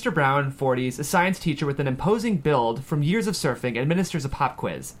class as Mr. Brown, 40s, a science teacher with an imposing build from years of surfing, administers a pop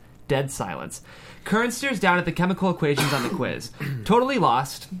quiz. Dead silence. Curran stares down at the chemical equations on the quiz. Totally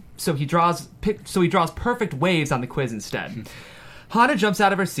lost, so he draws perfect waves on the quiz instead. Hana jumps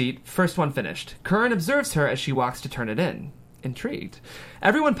out of her seat, first one finished. Curran observes her as she walks to turn it in. Intrigued.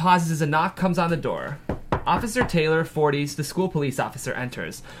 Everyone pauses as a knock comes on the door. Officer Taylor, 40s, the school police officer,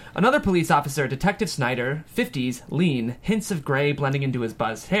 enters. Another police officer, Detective Snyder, 50s, lean, hints of gray blending into his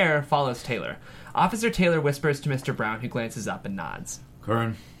buzzed hair, follows Taylor. Officer Taylor whispers to Mr. Brown, who glances up and nods.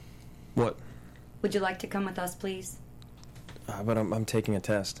 Curran. What? Would you like to come with us, please? But I'm taking a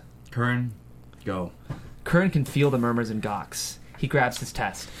test. Curran, go. Curran can feel the murmurs and gawks. He grabs his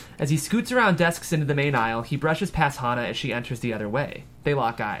test. As he scoots around desks into the main aisle, he brushes past Hana as she enters the other way. They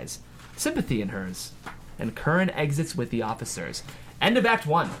lock eyes. Sympathy in hers. And Curran exits with the officers. End of Act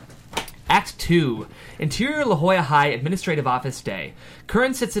 1. Act 2. Interior La Jolla High Administrative Office Day.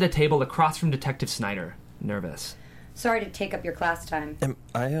 Curran sits at a table across from Detective Snyder. Nervous. Sorry to take up your class time. Am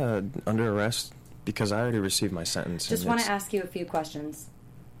I under arrest? Because I already received my sentence. Just want to ask you a few questions.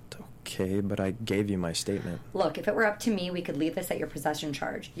 Okay, but I gave you my statement. Look, if it were up to me, we could leave this at your possession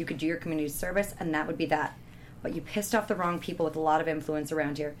charge. You could do your community service, and that would be that. But you pissed off the wrong people with a lot of influence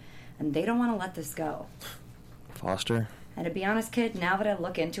around here, and they don't want to let this go. Foster? And to be honest, kid, now that I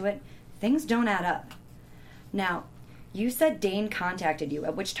look into it, things don't add up. Now, you said Dane contacted you,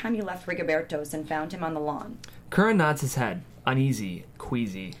 at which time you left Rigoberto's and found him on the lawn. Curran nods his head, uneasy,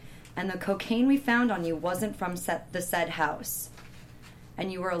 queasy. And the cocaine we found on you wasn't from the said house.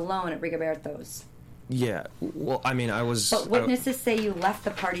 And you were alone at Rigoberto's. Yeah, well, I mean, I was... But witnesses say you left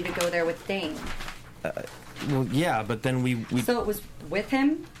the party to go there with Dane. Well, yeah, but then we... So it was with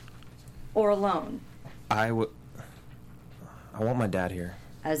him? Or alone? I want my dad here.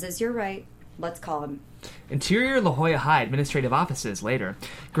 As is your right. Let's call him. Interior La Jolla High Administrative Offices later.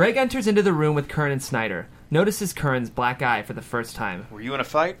 Greg enters into the room with Curran and Snyder. Notices Curran's black eye for the first time. Were you in a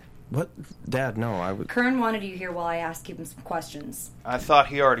fight? What? Dad, no, I would... Curran wanted you here while I asked him some questions. I thought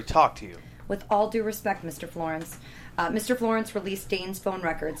he already talked to you. With all due respect, Mr. Florence, Mr. Florence released Dane's phone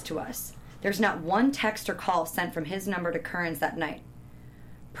records to us. There's not one text or call sent from his number to Curran's that night.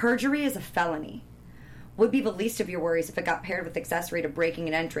 Perjury is a felony. Would be the least of your worries if it got paired with accessory to breaking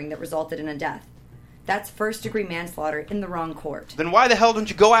and entering that resulted in a death. That's first-degree manslaughter in the wrong court. Then why the hell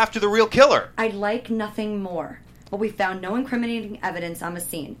didn't you go after the real killer? I'd like nothing more. But we found no incriminating evidence on the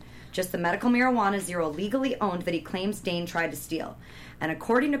scene. Just the medical marijuana Zero legally owned that he claims Dane tried to steal. And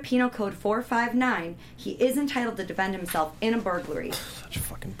according to Penal Code 459, he is entitled to defend himself in a burglary. Such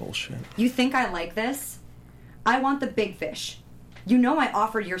fucking bullshit. You think I like this? I want the big fish. You know I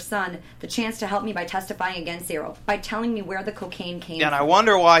offered your son the chance to help me by testifying against Zero, by telling me where the cocaine came from. And I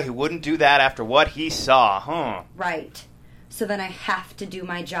wonder why he wouldn't do that after what he saw, huh? Right. So then I have to do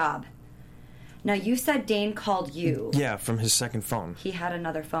my job. Now, you said Dane called you. Yeah, from his second phone. He had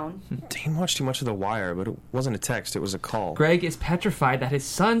another phone. Dane watched too much of The Wire, but it wasn't a text, it was a call. Greg is petrified that his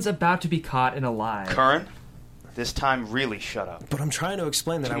son's about to be caught in a lie. Curran, this time really shut up. But I'm trying to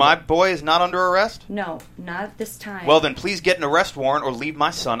explain that My boy is not under arrest? No, not at this time. Well, then please get an arrest warrant or leave my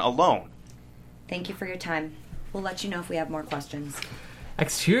son alone. Thank you for your time. We'll let you know if we have more questions.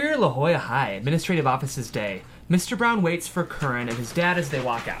 Exterior La Jolla High, Administrative Offices Day. Mr. Brown waits for Curran and his dad as they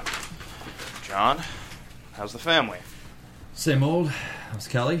walk out. John, how's the family? Same old. How's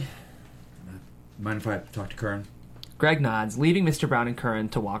Kelly? Mind if I talk to Curran? Greg nods, leaving Mr. Brown and Curran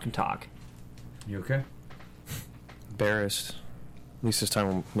to walk and talk. You okay? Embarrassed. At least this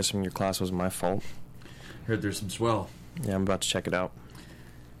time missing your class wasn't my fault. Heard there's some swell. Yeah, I'm about to check it out.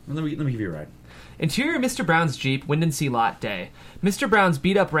 Well, let me give you a ride. Interior Mr. Brown's Jeep, Wind and Sea Lot Day. Mr. Brown's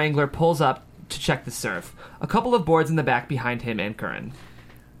beat-up Wrangler pulls up to check the surf. A couple of boards in the back behind him and Curran.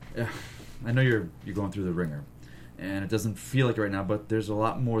 Yeah, I know you're going through the ringer, and it doesn't feel like it right now, but there's a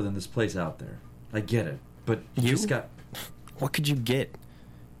lot more than this place out there. I get it, but you just got... What could you get?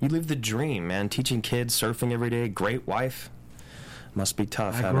 You live the dream, man. Teaching kids, surfing every day, great wife. Must be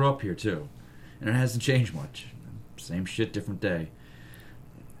tough. I grew up here, too, and it hasn't changed much. Same shit, different day.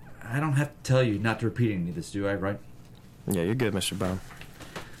 I don't have to tell you not to repeat any of this, do I, right? Yeah, you're good, Mr. Brown.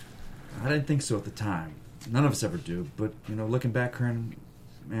 I didn't think so at the time. None of us ever do, but, looking back, Curran,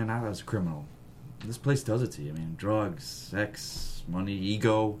 man, I was a criminal. This place does it to you. I mean, drugs, sex, money,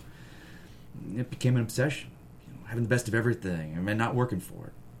 ego. It became an obsession. Having the best of everything, and not working for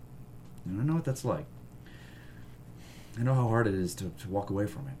it. I know what that's like. I know how hard it is to walk away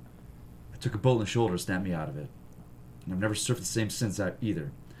from it. I took a bullet in the shoulder to snap me out of it. And I've never surfed the same since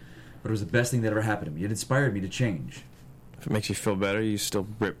either. But it was the best thing that ever happened to me. It inspired me to change. If it makes you feel better, you still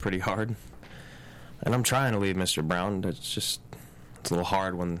rip pretty hard. And I'm trying to leave, Mr. Brown. It's a little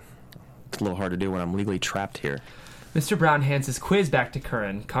hard to do when I'm legally trapped here. Mr. Brown hands his quiz back to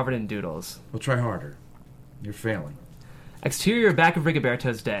Curran, covered in doodles. Well, try harder. You're failing. Exterior back of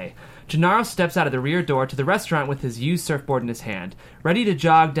Rigoberto's Day. Gennaro steps out of the rear door to the restaurant with his used surfboard in his hand, ready to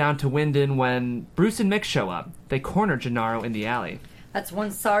jog down to Winden when Bruce and Mick show up. They corner Gennaro in the alley. That's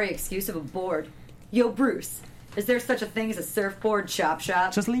one sorry excuse of a board. Yo, Bruce, is there such a thing as a surfboard shop?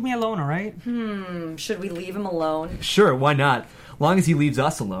 Just leave me alone, all right? Should we leave him alone? Sure, why not? Long as he leaves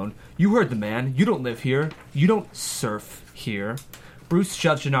us alone. You heard the man. You don't live here. You don't surf here. Bruce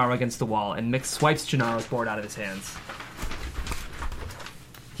shoves Gennaro against the wall, and Mick swipes Gennaro's board out of his hands.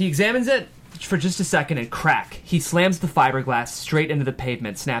 He examines it for just a second, and crack, he slams the fiberglass straight into the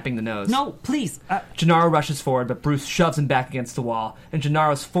pavement, snapping the nose. No, please. Gennaro rushes forward, but Bruce shoves him back against the wall, and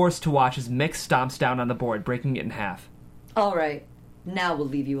Gennaro's forced to watch as Mick stomps down on the board, breaking it in half. All right, now we'll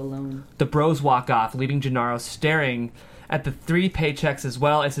leave you alone. The bros walk off, leaving Gennaro staring at the 3 paychecks as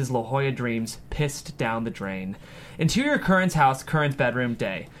well as his La Jolla dreams pissed down the drain. Interior Curran's house, Curran's bedroom,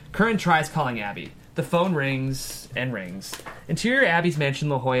 Day. Curran tries calling Abby. The phone rings and rings. Interior Abby's mansion,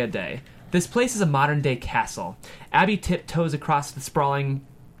 La Jolla, Day. This place is a modern-day castle. Abby tiptoes across the sprawling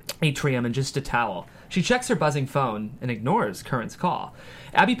atrium in just a towel. She checks her buzzing phone and ignores Curran's call.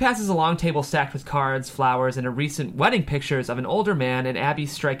 Abby passes a long table stacked with cards, flowers, and a recent wedding pictures of an older man and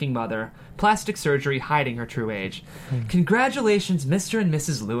Abby's striking mother, plastic surgery hiding her true age. Congratulations, Mr. and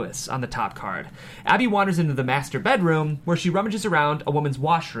Mrs. Lewis, on the top card. Abby wanders into the master bedroom, where she rummages around a woman's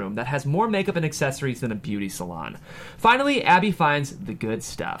washroom that has more makeup and accessories than a beauty salon. Finally, Abby finds the good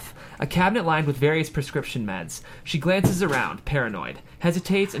stuff. A cabinet lined with various prescription meds. She glances around, paranoid,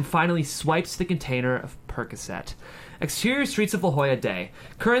 hesitates, and finally swipes the container of Percocet. Exterior streets of La Jolla, Day.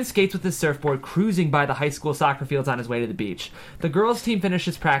 Curran skates with his surfboard, cruising by the high school soccer fields on his way to the beach. The girls' team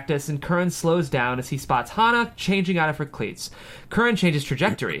finishes practice, and Curran slows down as he spots Hannah changing out of her cleats. Curran changes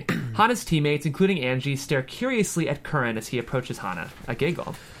trajectory. Hannah's teammates, including Angie, stare curiously at Curran as he approaches Hannah. A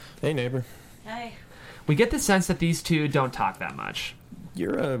giggle. Hey, neighbor. Hey. We get the sense that these two don't talk that much.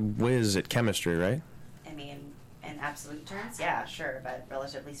 You're a whiz at chemistry, right? I mean, in absolute terms, yeah, sure. But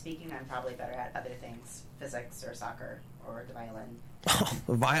relatively speaking, I'm probably better at other things. Physics or soccer or the violin. Oh,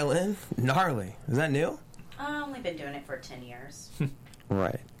 the violin? Gnarly. Is that new? I've only been doing it for 10 years.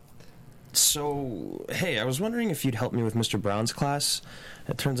 Right. So, hey, I was wondering if you'd help me with Mr. Brown's class.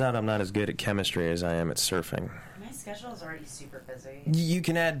 It turns out I'm not as good at chemistry as I am at surfing. My schedule is already super busy. You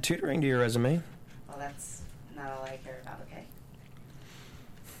can add tutoring to your resume. Well, that's not all I care about, okay?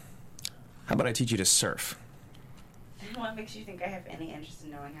 How about I teach you to surf? What makes you think I have any interest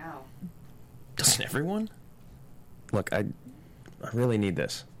in knowing how? Doesn't everyone? Look, I really need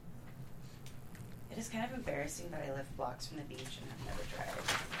this. It is kind of embarrassing that I live blocks from the beach and have never tried.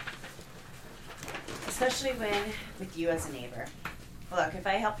 Especially when with you as a neighbor. Look, if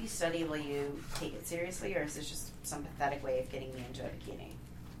I help you study, will you take it seriously, or is this just some pathetic way of getting me into a bikini?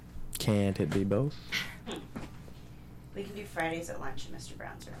 Can't it be both? We can do Fridays at lunch in Mr.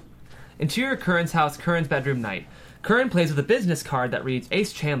 Brown's room. Interior Curran's house, Curran's bedroom night. Curran plays with a business card that reads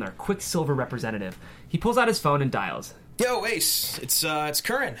Ace Chandler, Quicksilver representative. He pulls out his phone and dials. Yo, Ace, it's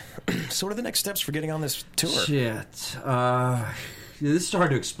Curran. So what are the next steps for getting on this tour? Shit. This is hard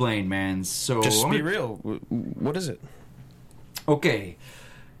to explain, man. So Just be real. What is it? Okay,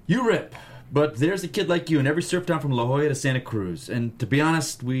 you rip, but there's a kid like you in every surf town from La Jolla to Santa Cruz. And to be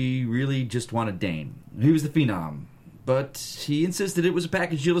honest, we really just wanted Dane. He was the phenom. But he insisted it was a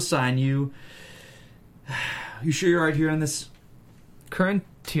package deal to sign you. You sure you're alright here on this? Curran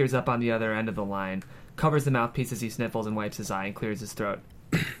tears up on the other end of the line, covers the mouthpiece as he sniffles and wipes his eye and clears his throat.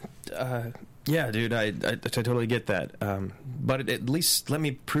 Yeah, dude, I totally get that. But at least let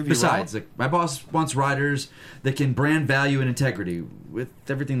me prove you right. Besides, my boss wants riders that can brand value and integrity. With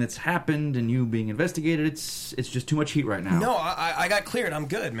everything that's happened and you being investigated, it's just too much heat right now. No, I got cleared. I'm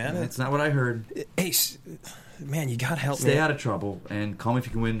good, man. That's not what I heard. Ace, man, you gotta help me. Stay out of trouble and call me if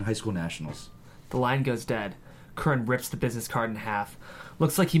you can win high school nationals. The line goes dead. Curran rips the business card in half.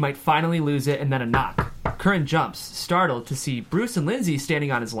 Looks like he might finally lose it, and then a knock. Curran jumps, startled to see Bruce and Lindsay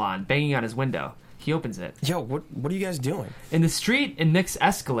standing on his lawn, banging on his window. He opens it. Yo, what are you guys doing? In the street, in Nick's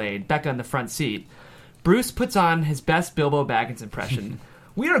Escalade, Becca in the front seat, Bruce puts on his best Bilbo Baggins impression.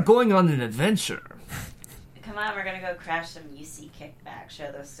 We are going on an adventure. Come on, we're gonna go crash some UC kickback.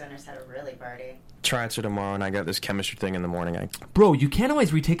 Show those stoners how to really party. Tryouts are tomorrow, and I got this chemistry thing in the morning. Bro, you can't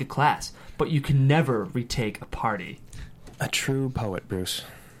always retake a class, but you can never retake a party. A true poet, Bruce.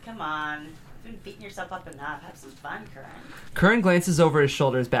 Come on. You've been beating yourself up enough. Have some fun, Curran. Curran glances over his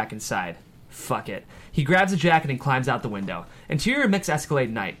shoulders back inside. Fuck it. He grabs a jacket and climbs out the window. Interior mix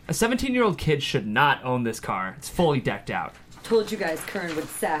Escalade night. A 17-year-old kid should not own this car. It's fully decked out. Told you guys Curran would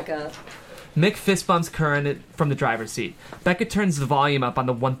sack up. Mick fist bumps Curran from the driver's seat. Becca turns the volume up on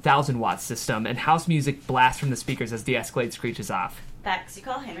the 1,000-watt system, and house music blasts from the speakers as the Escalade screeches off. Bex, you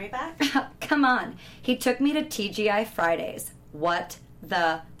call Henry back? Come on. He took me to TGI Fridays. What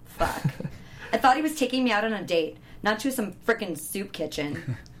the fuck? I thought he was taking me out on a date, not to some frickin' soup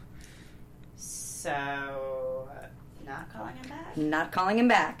kitchen. So, not calling him back? Not calling him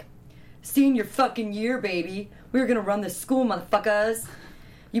back. Senior fucking year, baby. We were gonna run this school, motherfuckers.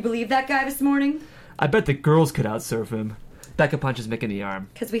 You believe that guy this morning? I bet the girls could outsurf him. Becca punches Mick in the arm.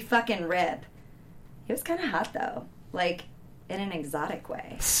 'Cause we fucking rip. He was kind of hot, though. Like, in an exotic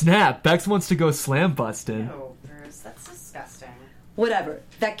way. Snap! Bex wants to go slam busting. No, Bruce, that's disgusting. Whatever.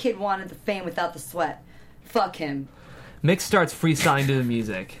 That kid wanted the fame without the sweat. Fuck him. Mick starts freestyling to the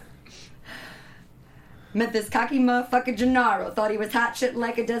music. Met this cocky motherfucker Gennaro. Thought he was hot shit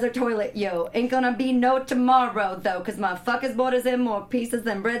like a desert toilet, yo. Ain't gonna be no tomorrow, though, 'cause motherfuckers bought us in more pieces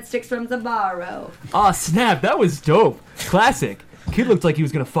than breadsticks from Sbarro. Aw, snap! That was dope! Classic! Kid looked like he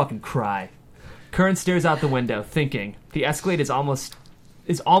was gonna fucking cry. Curran stares out the window, thinking. The Escalade is almost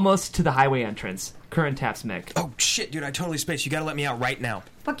to the highway entrance. Curran taps Mick. Oh, shit, dude, I totally spaced. You gotta let me out right now.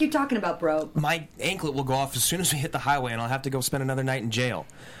 Fuck you talking about, bro? My anklet will go off as soon as we hit the highway, and I'll have to go spend another night in jail.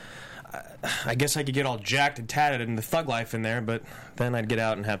 I guess I could get all jacked and tatted in the thug life in there, but then I'd get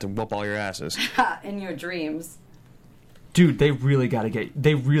out and have to whoop all your asses. Ha, in your dreams. Dude, they really got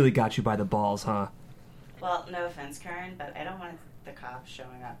you by the balls, huh? Well, no offense, Curran, but I don't want the cops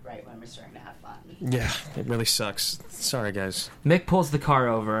showing up right when we're starting to have fun. Yeah, it really sucks. Sorry, guys. Mick pulls the car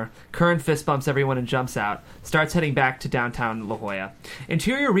over. Curran fist bumps everyone and jumps out. Starts heading back to downtown La Jolla.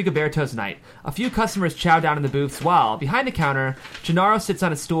 Interior Rigoberto's night. A few customers chow down in the booths while, behind the counter, Gennaro sits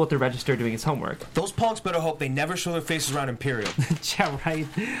on a stool at the register doing his homework. Those punks better hope they never show their faces around Imperial. Yeah, right.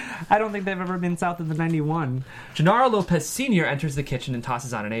 I don't think they've ever been south of the 91. Gennaro Lopez Sr. enters the kitchen and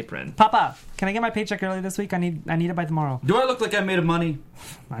tosses on an apron. Papa, can I get my paycheck early this week? I need it by tomorrow. Do I look like I'm made of money?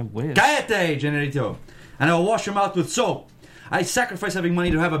 I wish. Cállate, Generito. And I will wash your mouth with soap. I sacrifice having money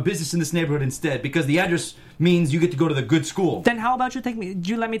to have a business in this neighborhood instead because the address means you get to go to the good school. Then how about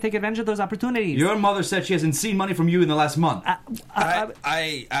you let me take advantage of those opportunities? Your mother said she hasn't seen money from you in the last month.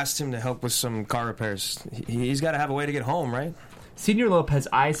 I asked him to help with some car repairs. He's got to have a way to get home, right? Senior Lopez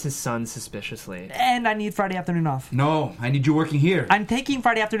eyes his son suspiciously. And I need Friday afternoon off. No, I need you working here. I'm taking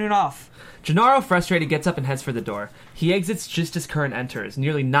Friday afternoon off. Gennaro, frustrated, gets up and heads for the door. He exits just as Curran enters,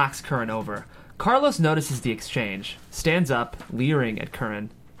 nearly knocks Curran over. Carlos notices the exchange, stands up, leering at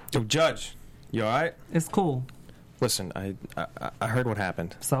Curran. Yo, Judge, you alright? It's cool. Listen, I heard what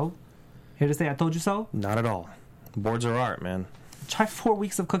happened. So? Here to say I told you so? Not at all. Boards are art, man. Try 4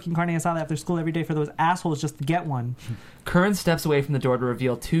 weeks of cooking carne asada after school every day for those assholes just to get one. Curran steps away from the door to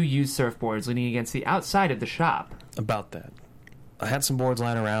reveal 2 used surfboards leaning against the outside of the shop. About that. I had some boards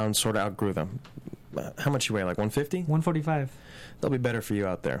lying around, sort of outgrew them. How much you weigh, like 150? 145. They'll be better for you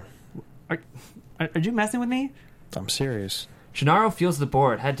out there. Are you messing with me? I'm serious. Gennaro feels the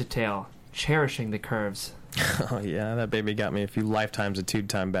board head to tail, cherishing the curves. Oh yeah, that baby got me a few lifetimes of tube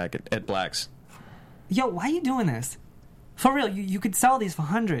time back at Black's. Yo, why are you doing this? For real, you could sell these for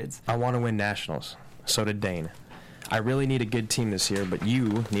hundreds. I want to win nationals. So did Dane. I really need a good team this year, but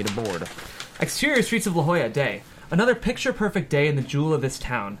you need a board. Exterior streets of La Jolla day. Another picture-perfect day in the jewel of this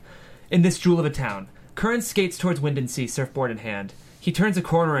town. In this jewel of a town. Curran skates towards Windansea, surfboard in hand. He turns a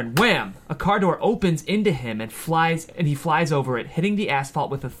corner and wham! A car door opens into him and he flies over it, hitting the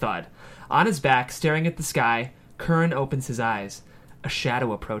asphalt with a thud. On his back, staring at the sky, Curran opens his eyes. A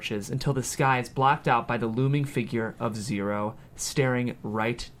shadow approaches until the sky is blocked out by the looming figure of Zero, staring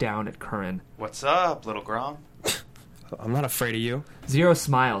right down at Curran. What's up, little Grom? I'm not afraid of you. Zero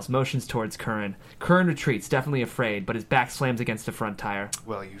smiles, motions towards Curran. Curran retreats, definitely afraid, but his back slams against the front tire.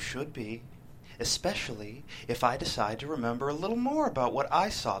 Well, you should be. Especially if I decide to remember a little more about what I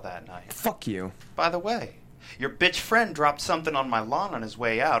saw that night. Fuck you. By the way, your bitch friend dropped something on my lawn on his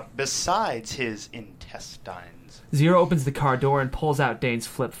way out, besides his intestines. Zero opens the car door and pulls out Dane's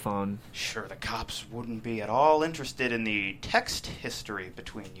flip phone. Sure, the cops wouldn't be at all interested in the text history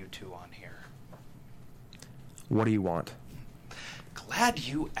between you two on here. What do you want? Glad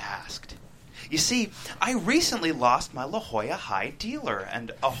you asked. You see, I recently lost my La Jolla High dealer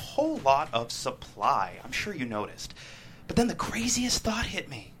and a whole lot of supply. I'm sure you noticed. But then the craziest thought hit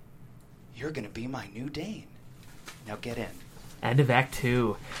me. You're going to be my new Dane. Now get in. End of Act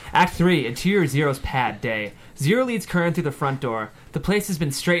 2. Act 3, Interior Zero's pad day. Zero leads Curran through the front door. The place has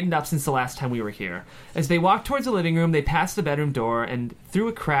been straightened up since the last time we were here. As they walk towards the living room, they pass the bedroom door and through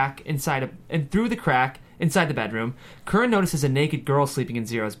the crack inside the bedroom, Curran notices a naked girl sleeping in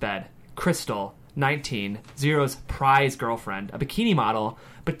Zero's bed. Crystal, 19, Zero's prize girlfriend, a bikini model,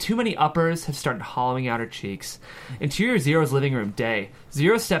 but too many uppers have started hollowing out her cheeks. Interior Zero's living room day.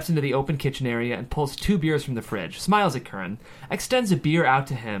 Zero steps into the open kitchen area and pulls 2 beers from the fridge, smiles at Curran, extends a beer out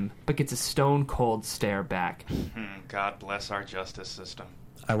to him, but gets a stone-cold stare back. God bless our justice system.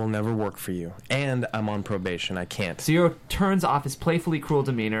 I will never work for you. And I'm on probation. I can't. Zero turns off his playfully cruel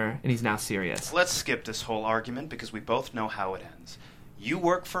demeanor, and he's now serious. Let's skip this whole argument because we both know how it ends. You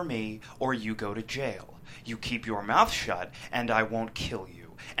work for me, or you go to jail. You keep your mouth shut, and I won't kill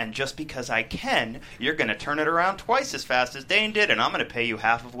you. And just because I can, you're going to turn it around twice as fast as Dane did, and I'm going to pay you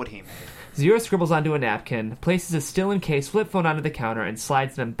half of what he made. Zero scribbles onto a napkin, places a still-in-case flip phone onto the counter, and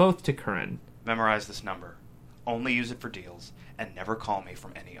slides them both to Curran. Memorize this number. Only use it for deals, and never call me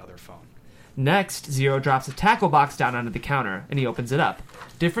from any other phone. Next, Zero drops a tackle box down onto the counter, and he opens it up.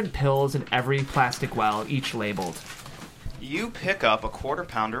 Different pills in every plastic well, each labeled. You pick up a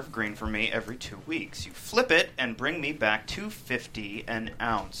quarter-pounder of green for me every 2 weeks. You flip it and bring me back $2.50 an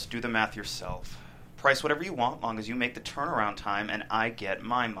ounce. Do the math yourself. Price whatever you want, long as you make the turnaround time and I get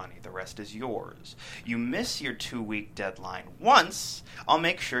my money. The rest is yours. You miss your 2-week deadline once, I'll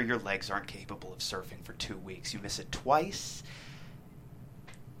make sure your legs aren't capable of surfing for 2 weeks. You miss it twice,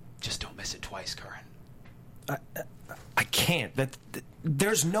 just don't miss it twice, Curran. I can't.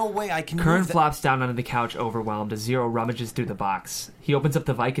 There's no way I can. Curran flops down onto the couch, overwhelmed, as Zero rummages through the box. He opens up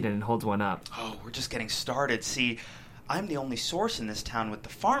the Vicodin and holds one up. Oh, we're just getting started. See, I'm the only source in this town with the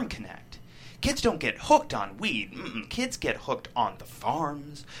Farm Connect. Kids don't get hooked on weed. Kids get hooked on the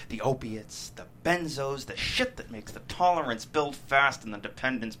farms, the opiates, the benzos, the shit that makes the tolerance build fast and the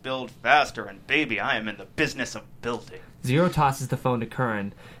dependence build faster. And baby, I am in the business of building. Zero tosses the phone to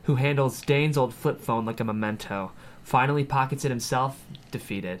Curran, who handles Dane's old flip phone like a memento. Finally pockets it himself,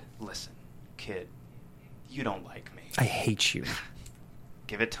 defeated. Listen, kid, you don't like me. I hate you.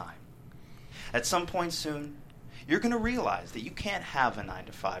 Give it time. At some point soon, you're going to realize that you can't have a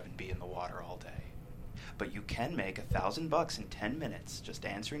 9-to-5 and be in the water all day. But you can make $1,000 in 10 minutes just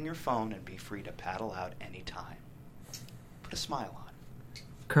answering your phone and be free to paddle out any time. put a smile on.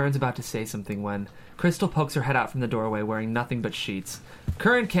 Curran's about to say something when Crystal pokes her head out from the doorway wearing nothing but sheets.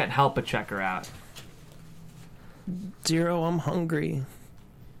 Curran can't help but check her out. Zero, I'm hungry.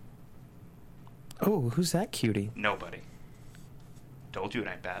 Oh, who's that cutie? Nobody. Told you it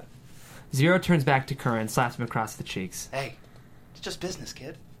ain't bad. Zero turns back to Curran, slaps him across the cheeks. Hey, it's just business,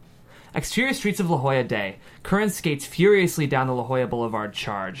 kid. Exterior streets of La Jolla Day. Curran skates furiously down the La Jolla Boulevard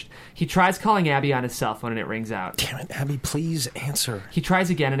charged. He tries calling Abby on his cell phone and it rings out. Damn it, Abby, please answer. He tries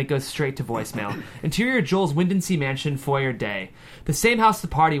again and it goes straight to voicemail. Interior Joel's Windansea Mansion foyer day. The same house the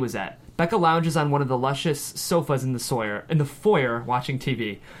party was at. Becca lounges on one of the luscious sofas in the foyer watching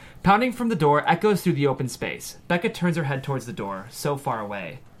TV. Pounding from the door echoes through the open space. Becca turns her head towards the door, so far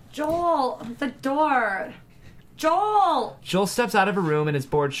away. Joel, the door. Joel! Joel steps out of her room in his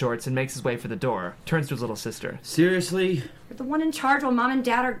board shorts and makes his way for the door. Turns to his little sister. Seriously? You're the one in charge while Mom and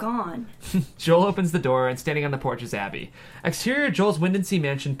Dad are gone. Joel opens the door and standing on the porch is Abby. Exterior Joel's Windansea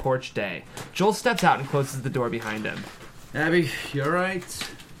Mansion porch day. Joel steps out and closes the door behind him. Abby, you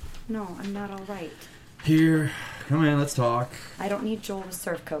alright? No, I'm not all right. Here, come in, let's talk. I don't need Joel to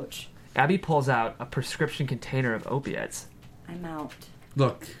surf coach. Abby pulls out a prescription container of opiates. I'm out.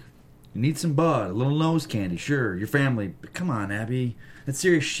 Look, you need some bud, a little nose candy, sure, your family, but come on, Abby. That's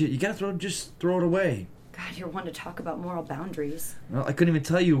serious shit. You gotta throw it away. God, you're one to talk about moral boundaries. Well, I couldn't even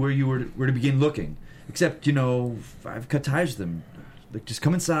tell you where you were to begin looking. Except, I've cut ties with them. Like, just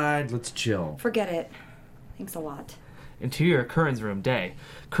come inside, let's chill. Forget it. Thanks a lot. Interior Curran's room day.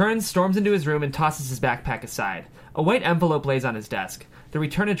 Curran storms into his room and tosses his backpack aside. A white envelope lays on his desk. The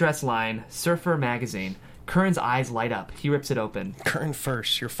return address line, Surfer Magazine. Curran's eyes light up. He rips it open. Curran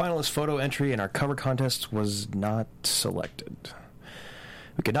first. Your finalist photo entry in our cover contest was not selected.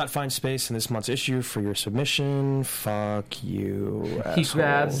 We could not find space in this month's issue for your submission. Fuck you, assholes. He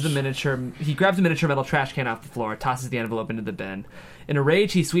grabs the miniature metal trash can off the floor, tosses the envelope into the bin. In a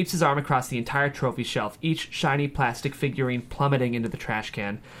rage, he sweeps his arm across the entire trophy shelf, each shiny plastic figurine plummeting into the trash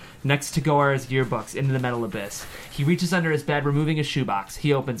can. Next to go are his yearbooks into the metal abyss. He reaches under his bed, removing a shoebox.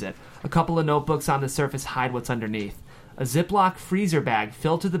 He opens it. A couple of notebooks on the surface hide what's underneath. A Ziploc freezer bag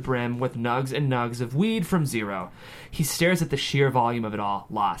filled to the brim with nugs and nugs of weed from Zero. He stares at the sheer volume of it all,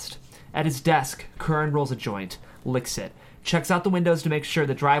 lost. At his desk, Curran rolls a joint, licks it, checks out the windows to make sure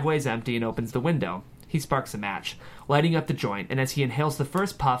the driveway is empty, and opens the window. He sparks a match, lighting up the joint, and as he inhales the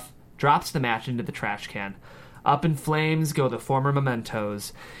first puff, drops the match into the trash can. Up in flames go the former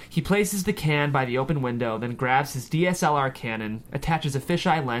mementos. He places the can by the open window, then grabs his DSLR Canon, attaches a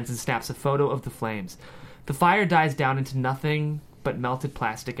fisheye lens, and snaps a photo of the flames. The fire dies down into nothing but melted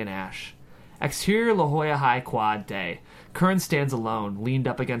plastic and ash. Exterior La Jolla High Quad day. Curran stands alone, leaned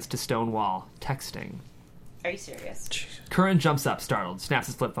up against a stone wall, texting. Are you serious? Curran jumps up, startled, snaps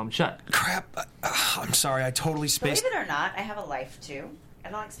his flip phone shut. Crap. I'm sorry, I totally spaced... Believe it or not, I have a life, too. I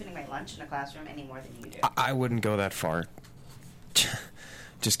don't like spending my lunch in a classroom any more than you do. I wouldn't go that far.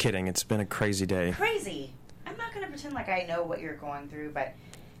 Just kidding, it's been a crazy day. Crazy? I'm not going to pretend like I know what you're going through, but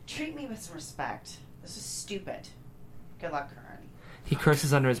treat me with some respect. This is stupid. Good luck, Curran. He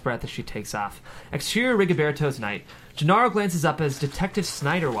curses under his breath as she takes off. Exterior Rigoberto's night. Gennaro glances up as Detective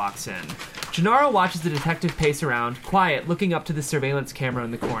Snyder walks in. Gennaro watches the detective pace around, quiet, looking up to the surveillance camera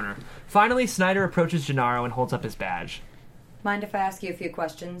in the corner. Finally, Snyder approaches Gennaro and holds up his badge. Mind if I ask you a few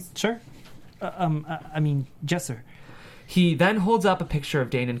questions? Sure. Yes, sir. He then holds up a picture of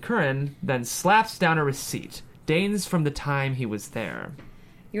Dane and Curran, then slaps down a receipt. Dane's from the time he was there.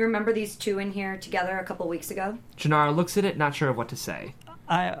 You remember these two in here together a couple weeks ago? Gennaro looks at it, not sure of what to say.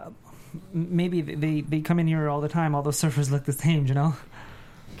 Maybe they come in here all the time. All those surfers look the same, you know?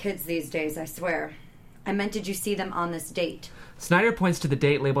 Kids these days, I swear. I meant, did you see them on this date? Snyder points to the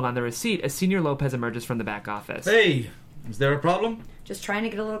date labeled on the receipt as Senior Lopez emerges from the back office. Hey, is there a problem? Just trying to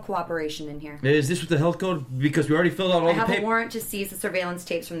get a little cooperation in here. Is this with the health code? Because we already filled out all I the have papers. a warrant to seize the surveillance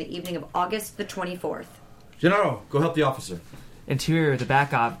tapes from the evening of August the 24th. Gennaro, go help the officer. Interior, the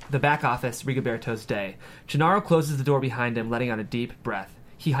back office, Rigoberto's day. Gennaro closes the door behind him, letting out a deep breath.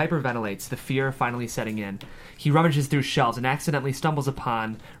 He hyperventilates, the fear finally setting in. He rummages through shelves and accidentally stumbles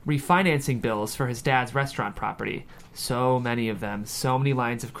upon refinancing bills for his dad's restaurant property. So many of them, so many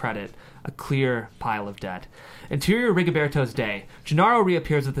lines of credit, a clear pile of debt. Interior Rigoberto's day. Gennaro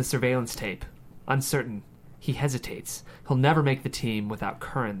reappears with the surveillance tape. Uncertain. He hesitates. He'll never make the team without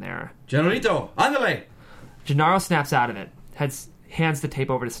Curran there. Generalito, ándale! Gennaro snaps out of it. Hands the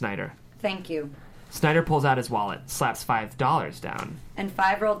tape over to Snyder. Thank you. Snyder pulls out his wallet, slaps $5 down. And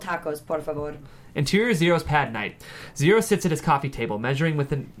 5 rolled tacos, por favor. Interior Zero's pad night. Zero sits at his coffee table, measuring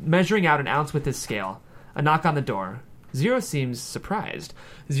out an ounce with his scale. A knock on the door. Zero seems surprised.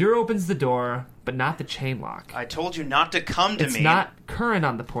 Zero opens the door, but not the chain lock. I told you not to come to me. It's not Curran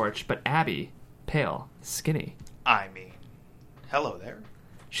on the porch, but Abby, pale, skinny. I mean, hello there.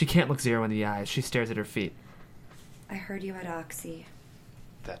 She can't look Zero in the eyes. She stares at her feet. I heard you had Oxy.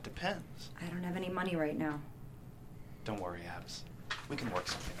 That depends. I don't have any money right now. Don't worry, Abs. We can work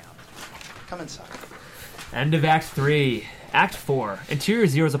something out. Come inside. End of Act 3. Act 4. Interior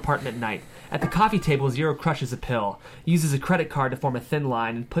Zero's apartment night. At the coffee table, Zero crushes a pill, uses a credit card to form a thin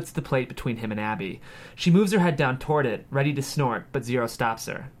line, and puts the plate between him and Abby. She moves her head down toward it, ready to snort, but Zero stops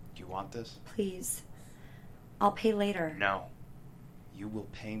her. Do you want this? Please. I'll pay later. No. You will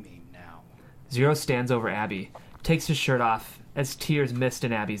pay me now. Zero stands over Abby, takes his shirt off, as tears mist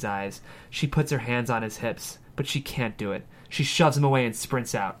in Abby's eyes. She puts her hands on his hips, but she can't do it. She shoves him away and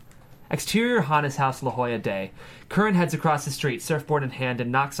sprints out. Exterior Hana's house, La Jolla Day. Curran heads across the street, surfboard in hand, and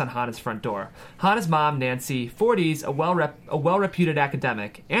knocks on Hana's front door. Hana's mom, Nancy, 40s, a well-reputed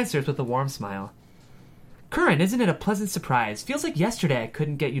academic, answers with a warm smile. Curran, isn't it a pleasant surprise? Feels like yesterday I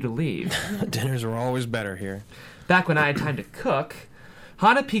couldn't get you to leave. Dinners are always better here. Back when I had time to cook.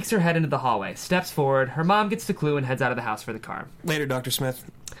 Hana peeks her head into the hallway, steps forward. Her mom gets the clue and heads out of the house for the car. Later, Dr. Smith.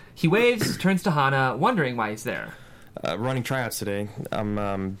 He waves, turns to Hana, wondering why he's there. Running tryouts today.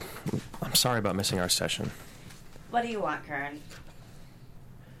 I'm sorry about missing our session. What do you want, Curran?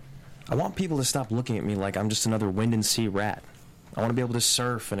 I want people to stop looking at me like I'm just another wind and sea rat. I want to be able to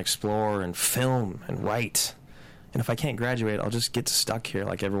surf and explore and film and write. And if I can't graduate, I'll just get stuck here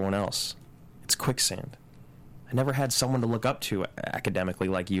like everyone else. It's quicksand. I never had someone to look up to academically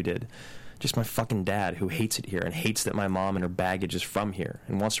like you did. Just my fucking dad who hates it here and hates that my mom and her baggage is from here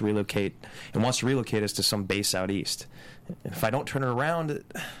and wants to relocate us to some base out east. And if I don't turn it around,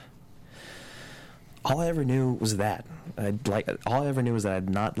 all I ever knew was that. All I ever knew was that I'd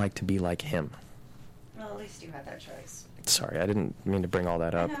not like to be like him. Well, at least you had that choice. Sorry, I didn't mean to bring all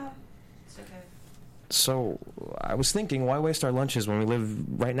that up. No, it's okay. So, I was thinking, why waste our lunches when we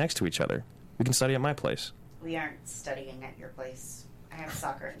live right next to each other? We can study at my place. We aren't studying at your place. I have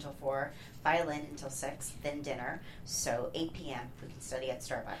soccer until 4, violin until 6, then dinner. So 8 p.m. we can study at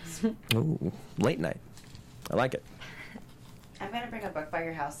Starbucks. Ooh, late night. I like it. I'm going to bring a book by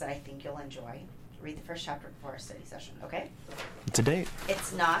your house that I think you'll enjoy. Read the first chapter before our study session, okay? It's a date.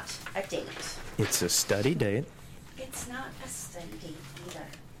 It's not a date. It's a study date. It's not a study date either.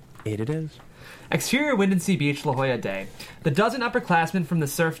 It is. Exterior Windansea Beach, La Jolla Day. The dozen upperclassmen from the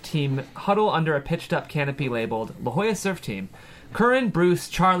surf team huddle under a pitched-up canopy labeled La Jolla Surf Team. Curran, Bruce,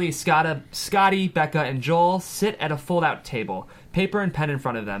 Charlie, Scotty, Becca, and Joel sit at a fold-out table, paper and pen in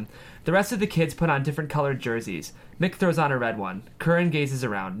front of them. The rest of the kids put on different colored jerseys. Mick throws on a red one. Curran gazes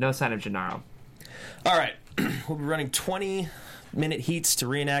around. No sign of Gennaro. All right. We'll be running 20-minute heats to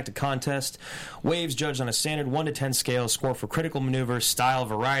reenact a contest. Waves judged on a standard 1 to 10 scale, score for critical maneuvers, style,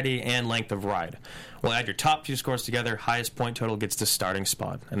 variety, and length of ride. We'll add your top few scores together. Highest point total gets the starting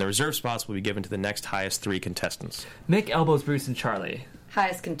spot. And the reserve spots will be given to the next highest 3 contestants. Mick elbows Bruce and Charlie.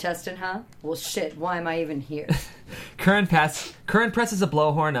 Highest contestant, huh? Well, shit, why am I even here? Curran presses a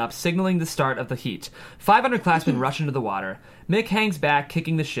blowhorn up, signaling the start of the heat. 5 underclassmen rush into the water. Mick hangs back,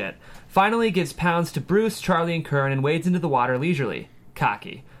 kicking the shit. Finally gives pounds to Bruce, Charlie, and Curran and wades into the water leisurely.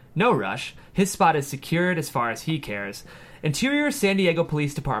 Cocky. No rush. His spot is secured as far as he cares. Interior San Diego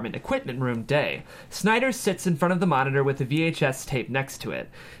Police Department Equipment Room Day. Snyder sits in front of the monitor with the VHS tape next to it.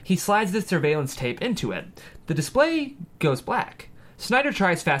 He slides the surveillance tape into it. The display goes black. Snyder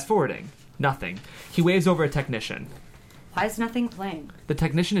tries fast-forwarding. Nothing. He waves over a technician. Why is nothing playing? The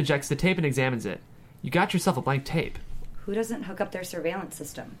technician ejects the tape and examines it. You got yourself a blank tape. Who doesn't hook up their surveillance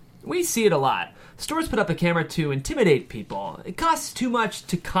system? We see it a lot. Stores put up a camera to intimidate people. It costs too much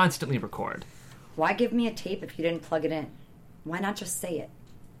to constantly record. Why give me a tape if you didn't plug it in? Why not just say it?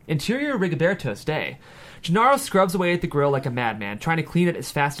 Interior Rigoberto's Day. Gennaro scrubs away at the grill like a madman, trying to clean it as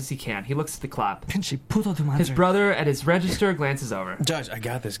fast as he can. He looks at the clock. His brother at his register glances over. Judge, I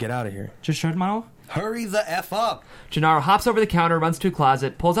got this. Get out of here. Just shirt model? Hurry the F up. Gennaro hops over the counter, runs to a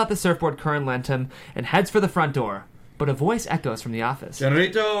closet, pulls out the surfboard Curran lent him, and heads for the front door. But a voice echoes from the office.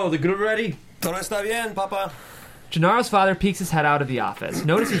 Generito, the grill ready? Todo está bien, papa. Gennaro's father peeks his head out of the office,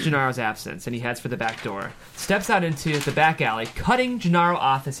 notices Gennaro's absence, and he heads for the back door. Steps out into the back alley, cutting Gennaro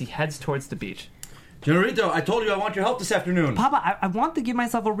off as he heads towards the beach. Generito, I told you I want your help this afternoon. Papa, I want to give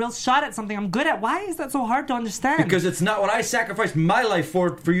myself a real shot at something I'm good at. Why is that so hard to understand? Because it's not what I sacrificed my life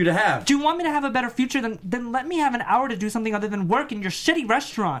for you to have. Do you want me to have a better future? Then let me have an hour to do something other than work in your shitty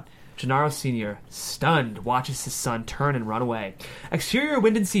restaurant. Gennaro Sr., stunned, watches his son turn and run away. Exterior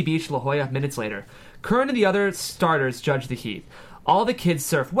Windansea Beach, La Jolla, minutes later. Curran and the other starters judge the heat. All the kids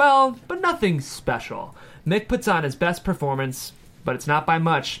surf well, but nothing special. Mick puts on his best performance, but it's not by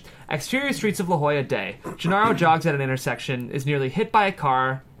much. Exterior streets of La Jolla Day. Gennaro jogs at an intersection, is nearly hit by a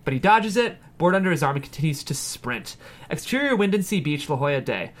car, but he dodges it, board under his arm, and continues to sprint. Exterior Windansea Beach, La Jolla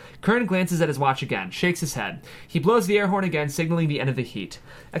Day. Kern glances at his watch again, shakes his head. He blows the air horn again, signaling the end of the heat.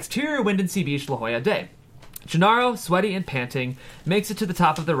 Exterior Windansea Beach, La Jolla Day. Gennaro, sweaty and panting, makes it to the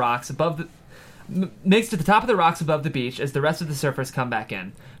top of the rocks above the beach as the rest of the surfers come back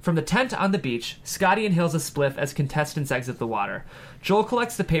in. From the tent on the beach, Scotty inhales a spliff as contestants exit the water. Joel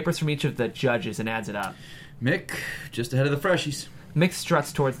collects the papers from each of the judges and adds it up. Mick, just ahead of the freshies. Mick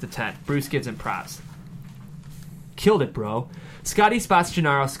struts towards the tent. Bruce gives him props. Killed it, bro. Scotty spots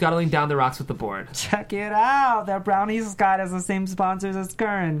Gennaro scuttling down the rocks with the board. Check it out. Their brownies Scott has the same sponsors as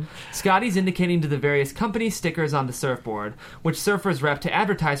Kern. Scotty's indicating to the various company stickers on the surfboard, which surfers rep to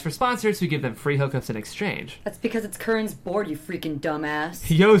advertise for sponsors who give them free hookups in exchange. That's because it's Kern's board, you freaking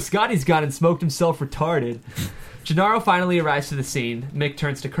dumbass. Yo, Scotty's gone and smoked himself retarded. Gennaro finally arrives to the scene. Mick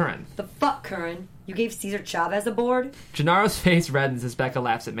turns to Kern. The fuck, Kern? You gave Cesar Chavez a board? Gennaro's face reddens as Becca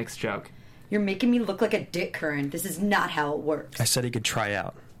laughs at Mick's joke. You're making me look like a dick, Kern. This is not how it works. I said he could try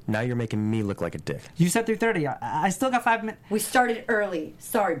out. Now you're making me look like a dick. You said through 30. I still got 5 minutes. We started early.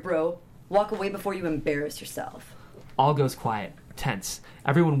 Sorry, bro. Walk away before you embarrass yourself. All goes quiet, tense,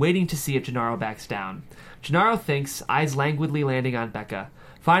 everyone waiting to see if Gennaro backs down. Gennaro thinks, eyes languidly landing on Becca.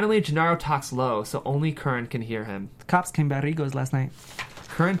 Finally, Gennaro talks low so only Kern can hear him. The cops came by Rigo's last night.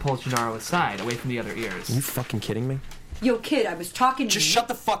 Kern pulls Gennaro aside, away from the other ears. Are you fucking kidding me? Yo, kid, I was talking to Just you. shut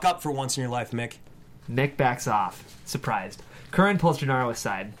the fuck up for once in your life, Mick. Mick backs off, surprised. Kern pulls Gennaro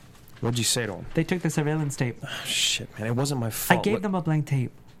aside. What'd you say to him? They took the surveillance tape. Oh, shit, man. It wasn't my fault. I gave them a blank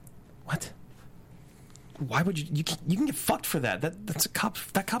tape. What? Why would you can get fucked for that. That's a cop.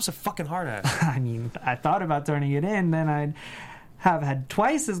 That cop's a fucking hard ass. I mean, I thought about turning it in, then I'd have had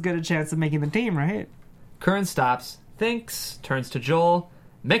twice as good a chance of making the team, right? Kern stops, thinks, turns to Joel.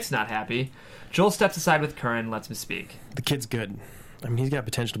 Mick's not happy. Joel steps aside with Kern and lets him speak. The kid's good. I mean, he's got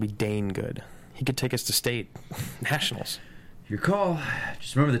potential to be Dane good. He could take us to state nationals. Your call.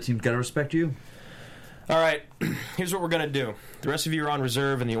 Just remember the team's got to respect you. All right, here's what we're going to do. The rest of you are on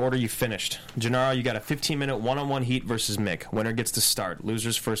reserve in the order you finished. Gennaro, you got a 15-minute one-on-one heat versus Mick. Winner gets to start.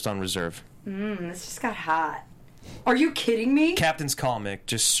 Losers first on reserve. This just got hot. Are you kidding me? Captain's call, Mick.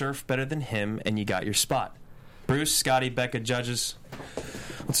 Just surf better than him, and you got your spot. Bruce, Scotty, Becca, judges.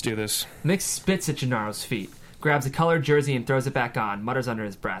 Let's do this. Mick spits at Gennaro's feet, grabs a colored jersey and throws it back on, mutters under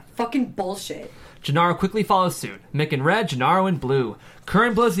his breath. Fucking bullshit. Gennaro quickly follows suit. Mick in red, Gennaro in blue.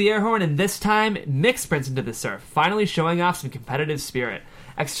 Kern blows the air horn, and this time, Mick sprints into the surf, finally showing off some competitive spirit.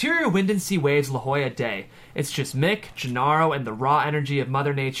 Exterior Windansea waves La Jolla Day. It's just Mick, Gennaro, and the raw energy of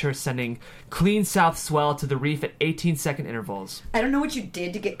Mother Nature sending clean south swell to the reef at 18-second intervals. I don't know what you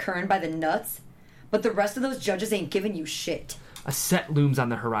did to get Kern by the nuts, but the rest of those judges ain't giving you shit. A set looms on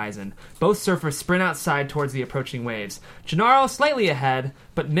the horizon. Both surfers sprint outside towards the approaching waves. Gennaro slightly ahead,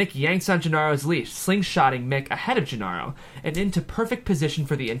 but Mick yanks on Gennaro's leash, slingshotting Mick ahead of Gennaro, and into perfect position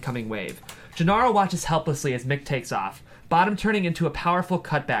for the incoming wave. Gennaro watches helplessly as Mick takes off, bottom turning into a powerful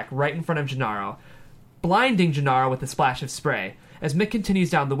cutback right in front of Gennaro, blinding Gennaro with a splash of spray. As Mick continues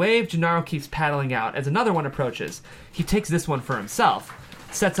down the wave, Gennaro keeps paddling out as another one approaches. He takes this one for himself,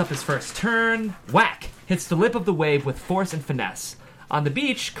 sets up his first turn, whack! Hits the lip of the wave with force and finesse. On the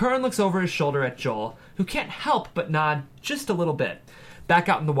beach, Kern looks over his shoulder at Joel, who can't help but nod just a little bit. Back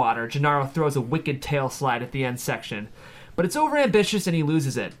out in the water, Gennaro throws a wicked tail slide at the end section, but it's overambitious and he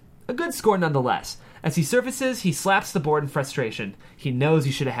loses it. A good score nonetheless. As he surfaces, he slaps the board in frustration. He knows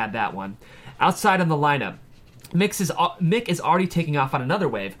he should have had that one. Outside on the lineup, Mick is already taking off on another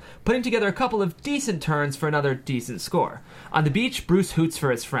wave, putting together a couple of decent turns for another decent score. On the beach, Bruce hoots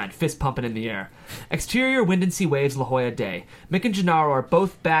for his friend, fist pumping in the air. Exterior Windansea waves La Jolla Day. Mick and Gennaro are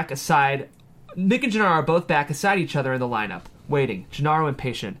both back aside each other in the lineup, waiting. Gennaro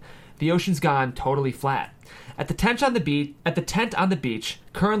impatient. The ocean's gone totally flat. At the tent on the beach,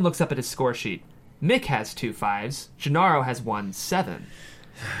 Kern looks up at his score sheet. Mick has 2 5s. Gennaro has 1 7.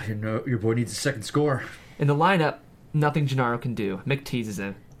 Your boy needs a second score. In the lineup, nothing Gennaro can do. Mick teases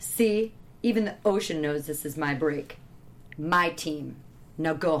him. See, even the ocean knows this is my break. My team.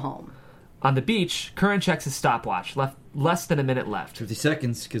 Now go home. On the beach, Kern checks his stopwatch. Less than a minute left. 50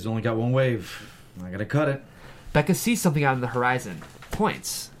 seconds. Kids only got one wave. I gotta cut it. Becca sees something out on the horizon.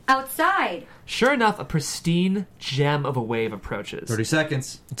 Points. Outside! Sure enough, a pristine gem of a wave approaches. 30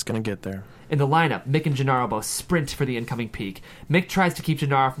 seconds. It's gonna get there. In the lineup, Mick and Gennaro both sprint for the incoming peak. Mick tries to keep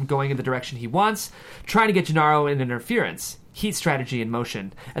Gennaro from going in the direction he wants, trying to get Gennaro in interference. Heat strategy in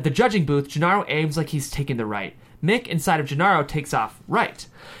motion. At the judging booth, Gennaro aims like he's taking the right. Mick, inside of Gennaro, takes off right.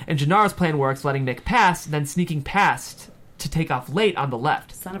 And Gennaro's plan works, letting Mick pass, then sneaking past to take off late on the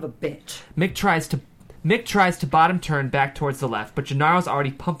left. Son of a bitch. Mick tries to bottom turn back towards the left, but Gennaro's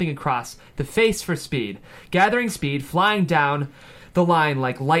already pumping across the face for speed. Gathering speed, flying down the line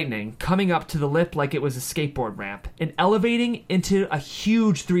like lightning, coming up to the lip like it was a skateboard ramp, and elevating into a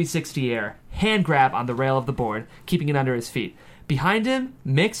huge 360 air, hand grab on the rail of the board, keeping it under his feet. Behind him,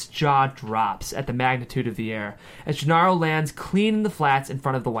 Mick's jaw drops at the magnitude of the air, as Gennaro lands clean in the flats in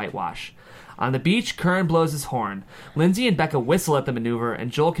front of the whitewash. On the beach, Curran blows his horn. Lindsay and Becca whistle at the maneuver,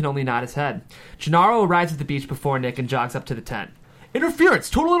 and Joel can only nod his head. Gennaro arrives at the beach before Nick and jogs up to the tent. Interference!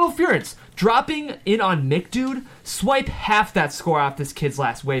 Total interference! Dropping in on Mick, dude. Swipe half that score off this kid's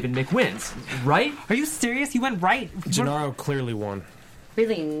last wave and Mick wins. Right? Are you serious? You went right. Gennaro clearly won.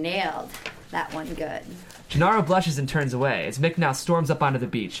 Really nailed that one good. Gennaro blushes and turns away as Mick now storms up onto the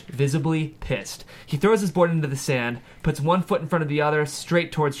beach, visibly pissed. He throws his board into the sand, puts one foot in front of the other,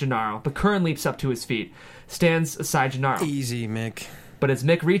 straight towards Gennaro, but Curran leaps up to his feet, stands aside Gennaro. Easy, Mick. But as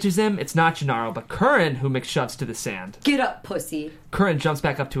Mick reaches him, it's not Gennaro, but Curran who Mick shoves to the sand. Get up, pussy. Curran jumps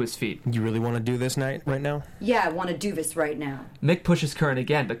back up to his feet. You really want to do this right now? Yeah, I want to do this right now. Mick pushes Curran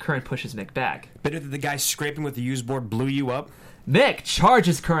again, but Curran pushes Mick back. Better that the guy scraping with the used board blew you up? Mick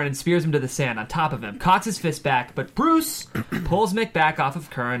charges Curran and spears him to the sand on top of him, cocks his fist back, but Bruce pulls Mick back off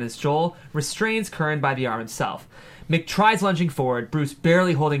of Curran as Joel restrains Curran by the arm himself. Mick tries lunging forward, Bruce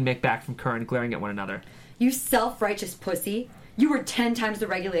barely holding Mick back from Curran, glaring at one another. You self-righteous pussy. You were 10 times the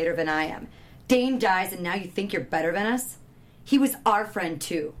regulator than I am. Dane dies and now you think you're better than us? He was our friend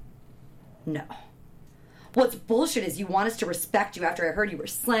too. No. What's bullshit is you want us to respect you after I heard you were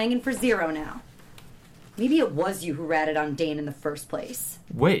slanging for zero now. Maybe it was you who ratted on Dane in the first place.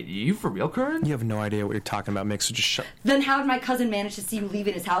 Wait, you for real, Curran? You have no idea what you're talking about, Mick, so just shut... Then how did my cousin manage to see you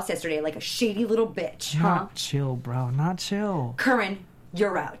leaving his house yesterday like a shady little bitch, huh? Not chill, bro. Not chill. Curran,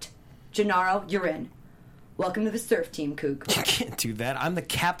 you're out. Gennaro, you're in. Welcome to the surf team, Kook. You can't do that. I'm the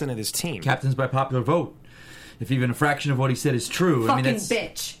captain of this team. Captain's by popular vote. If even a fraction of what he said is true, Fucking I mean, that's...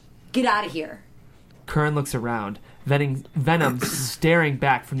 bitch. Get out of here. Curran looks around, venom staring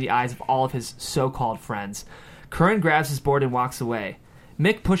back from the eyes of all of his so-called friends. Curran grabs his board and walks away.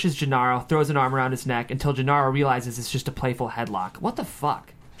 Mick pushes Gennaro, throws an arm around his neck until Gennaro realizes it's just a playful headlock. What the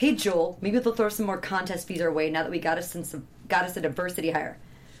fuck? Hey, Joel, maybe they'll throw some more contest fees our way now that we got us a diversity hire.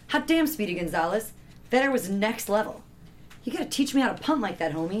 Hot damn, Speedy Gonzalez. That air was next level. You gotta teach me how to punt like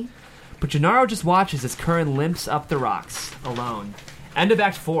that, homie. But Gennaro just watches as Curran limps up the rocks, alone. End of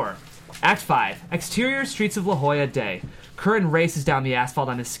Act 4. Act 5. Exterior streets of La Jolla day. Curran races down the asphalt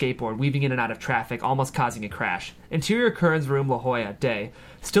on his skateboard, weaving in and out of traffic, almost causing a crash. Interior Curran's room, La Jolla day.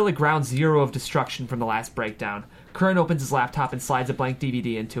 Still at ground zero of destruction from the last breakdown. Curran opens his laptop and slides a blank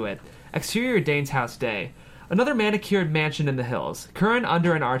DVD into it. Exterior Dane's house day. Another manicured mansion in the hills. Curran,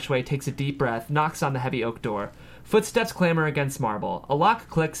 under an archway, takes a deep breath, knocks on the heavy oak door. Footsteps clamor against marble. A lock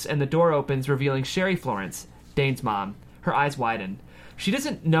clicks and the door opens, revealing Sherry Florence, Dane's mom. Her eyes widen. She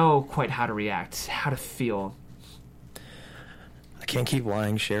doesn't know quite how to react, how to feel. I can't keep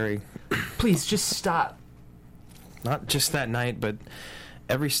lying, Sherry. Please, just stop. Not just that night, but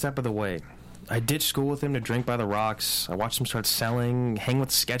every step of the way. I ditched school with him to drink by the rocks. I watched him start selling, hang with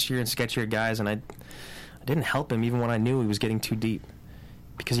sketchier and sketchier guys, and I didn't help him even when I knew he was getting too deep.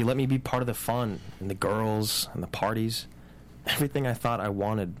 Because he let me be part of the fun, and the girls, and the parties. Everything I thought I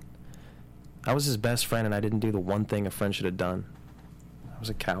wanted. I was his best friend, and I didn't do the one thing a friend should have done. I was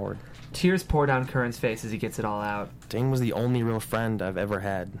a coward. Tears pour down Curran's face as he gets it all out. Dane was the only real friend I've ever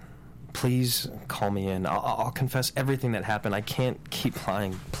had. Please call me in. I'll confess everything that happened. I can't keep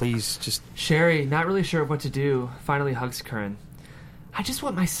lying. Please, just... Sherry, not really sure what to do, finally hugs Curran. I just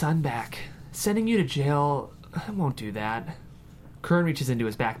want my son back. Sending you to jail, I won't do that. Curran reaches into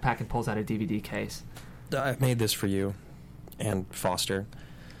his backpack and pulls out a DVD case. I've made this for you. And Foster.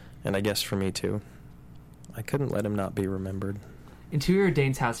 And I guess for me, too. I couldn't let him not be remembered. Interior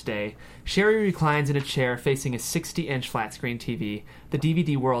Dane's house day. Sherry reclines in a chair facing a 60-inch flat-screen TV. The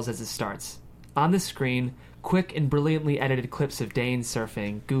DVD whirls as it starts. On the screen, quick and brilliantly edited clips of Dane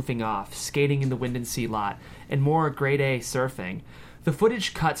surfing, goofing off, skating in the wind and sea lot, and more grade-A surfing. The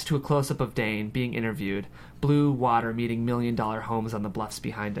footage cuts to a close-up of Dane being interviewed, blue water meeting million-dollar homes on the bluffs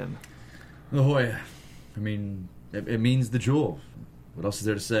behind him. La Jolla. I mean, it means the jewel. What else is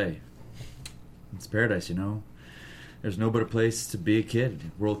there to say? It's paradise, you know? There's no better place to be a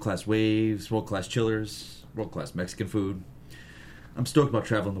kid. World-class waves, world-class chillers, world-class Mexican food. I'm stoked about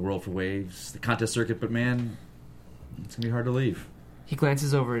traveling the world for waves, the contest circuit, but man, it's going to be hard to leave. He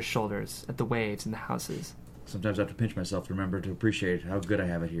glances over his shoulders at the waves and the houses. Sometimes I have to pinch myself to remember to appreciate how good I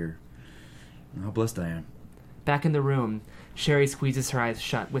have it here, and how blessed I am. Back in the room, Sherry squeezes her eyes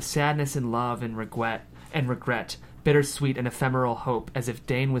shut with sadness and love and regret, bittersweet and ephemeral hope, as if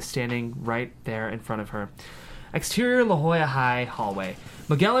Dane was standing right there in front of her. Exterior La Jolla High hallway.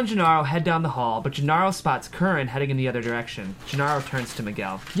 Miguel and Gennaro head down the hall, but Gennaro spots Curran heading in the other direction. Gennaro turns to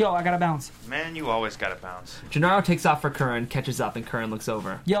Miguel. Yo, I gotta bounce. Man, you always gotta bounce. Gennaro takes off for Curran, catches up, and Curran looks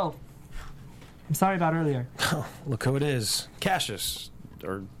over. Yo, I'm sorry about earlier. Oh, look who it is. Cassius.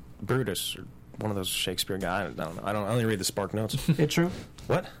 Or Brutus. Or one of those Shakespeare guys. I don't know. I only read the Spark Notes. It true?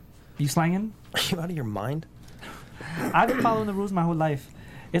 What? You slanging? Are you out of your mind? I've been following the rules my whole life.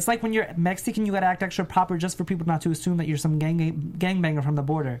 It's like when you're Mexican, you gotta act extra proper just for people not to assume that you're some gangbanger from the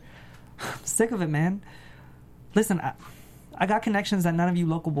border. I'm sick of it, man. Listen, I got connections that none of you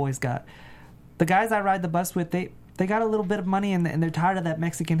local boys got. The guys I ride the bus with, they got a little bit of money and they're tired of that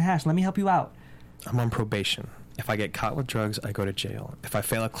Mexican hash. Let me help you out. I'm on probation. If I get caught with drugs, I go to jail. If I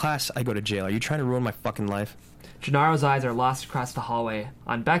fail a class, I go to jail. Are you trying to ruin my fucking life? Gennaro's eyes are lost across the hallway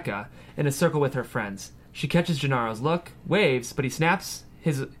on Becca in a circle with her friends. She catches Gennaro's look, waves, but he snaps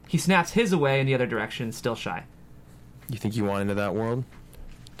his away in the other direction, still shy. You think you want into that world?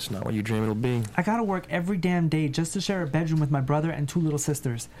 It's not what you dream it'll be. I gotta work every damn day just to share a bedroom with my brother and 2 little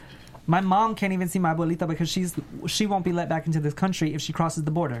sisters. My mom can't even see my abuelita because she won't be let back into this country if she crosses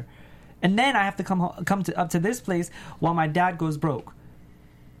the border. And then I have to come up to this place while my dad goes broke.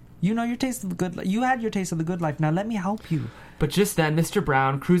 You know your taste of the good. You had your taste of the good life. Now let me help you. But just then, Mr.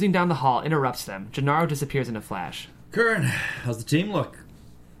 Brown, cruising down the hall, interrupts them. Gennaro disappears in a flash. Curran, how's the team look?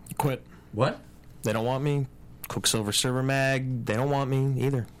 Quit. What? They don't want me. Quicksilver Server Mag, they don't want me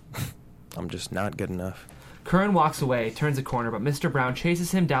either. I'm just not good enough. Curran walks away, turns a corner, but Mr. Brown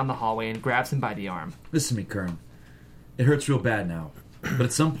chases him down the hallway and grabs him by the arm. Listen to me, Curran. It hurts real bad now. But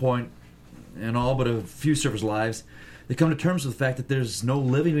at some point, in all but a few surfers' lives, they come to terms with the fact that there's no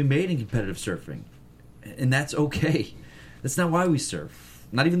living to be made in competitive surfing. And that's okay. That's not why we surf.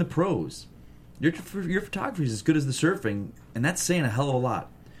 Not even the pros. Your photography is as good as the surfing, and that's saying a hell of a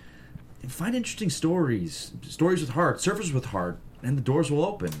lot. And find interesting stories with heart, surfers with heart, and the doors will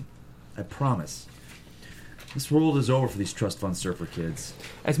open. I promise. This world is over for these trust fund surfer kids.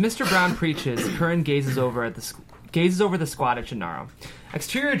 As Mr. Brown preaches, Curran gazes over the squad at Gennaro.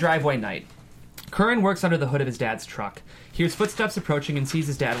 Exterior driveway night. Curran works under the hood of his dad's truck, hears footsteps approaching, and sees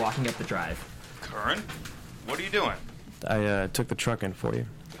his dad walking up the drive. Curran, what are you doing? I took the truck in for you.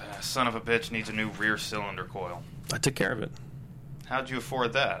 Son of a bitch needs a new rear cylinder coil. I took care of it. How'd you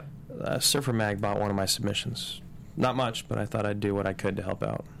afford that? Surfer Mag bought one of my submissions. Not much, but I thought I'd do what I could to help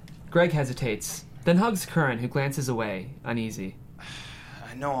out. Greg hesitates, then hugs Curran, who glances away, uneasy.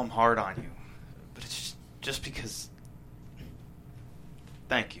 I know I'm hard on you, but it's just because...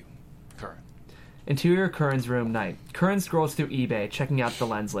 Thank you, Curran. Interior Curran's room night. Curran scrolls through eBay, checking out the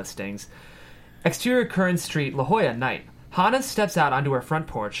lens listings. Exterior Curran Street, La Jolla night. Hannah steps out onto her front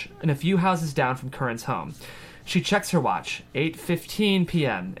porch, and a few houses down from Curran's home. She checks her watch. 8:15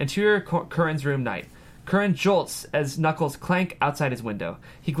 p.m. Interior Curran's room night. Curran jolts as knuckles clank outside his window.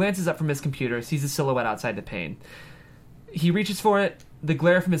 He glances up from his computer, sees a silhouette outside the pane. He reaches for it, the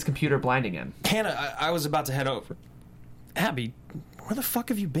glare from his computer blinding him. Hannah, I was about to head over. Abby, where the fuck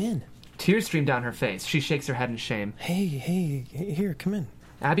have you been? Tears stream down her face. She shakes her head in shame. Hey, here, come in.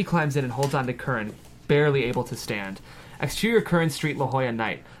 Abby climbs in and holds on to Curran, barely able to stand. Exterior Curran Street, La Jolla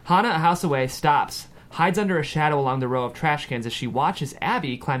night. Hannah, a house away, stops, hides under a shadow along the row of trash cans as she watches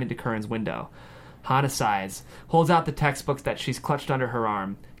Abby climb into Curran's window. Hannah sighs, holds out the textbooks that she's clutched under her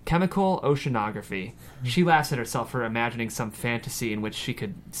arm. Chemical oceanography. She laughs at herself for imagining some fantasy in which she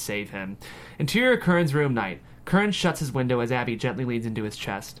could save him. Interior Curran's room night. Curran shuts his window as Abby gently leans into his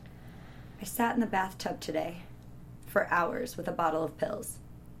chest. I sat in the bathtub today for hours with a bottle of pills,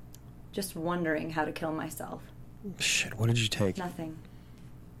 just wondering how to kill myself. Shit, what did you take? Nothing.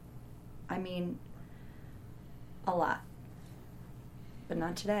 I mean, a lot. But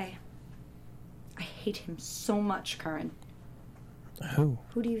not today. I hate him so much, Curran. Who?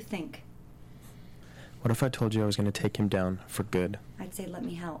 Who do you think? What if I told you I was going to take him down for good? I'd say let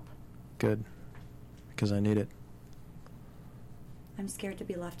me help. Good. Because I need it. I'm scared to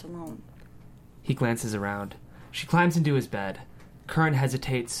be left alone. He glances around. She climbs into his bed. Curran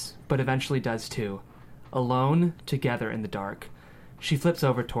hesitates, but eventually does too. Alone, together in the dark. She flips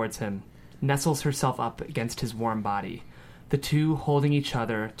over towards him, nestles herself up against his warm body, the two holding each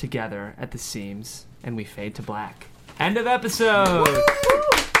other together at the seams, and we fade to black. End of episode!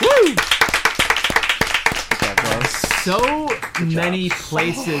 Woo! So many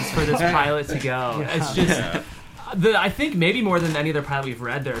places for this pilot to go. It's just... I think maybe more than any other pilot we've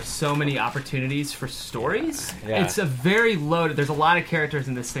read, there are so many opportunities for stories. Yeah. It's a very loaded. There's a lot of characters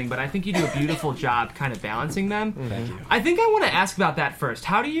in this thing, but I think you do a beautiful job kind of balancing them. Thank you. I think I want to ask about that first.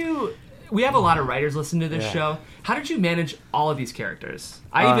 How do you... We have a lot of writers listening to this show. How did you manage all of these characters?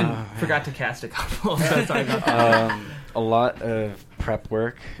 I even forgot to cast a couple. So sorry about that. A lot of prep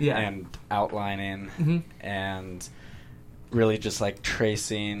work Yeah. and outlining and really just like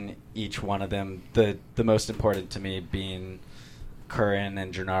tracing each one of them. The most important to me being Curran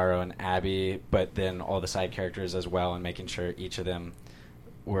and Gennaro and Abby, but then all the side characters as well, and making sure each of them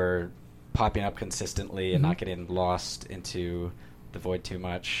were popping up consistently and not getting lost into the void too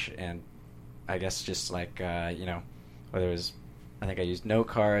much. And I guess just like whether it was, I think I used note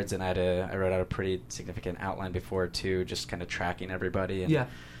cards, and I wrote out a pretty significant outline before too, just kind of tracking everybody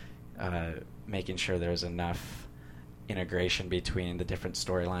and making sure there was enough integration between the different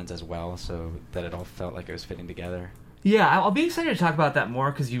storylines as well, so that it all felt like it was fitting together. Yeah, I'll be excited to talk about that more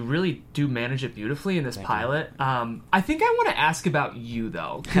because you really do manage it beautifully in this pilot. I think I want to ask about you,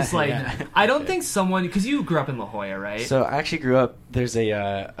 though, because I don't think someone... Because you grew up in La Jolla, right? So I actually grew up... There's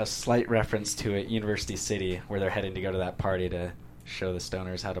a slight reference to it, University City, where they're heading to go to that party to show the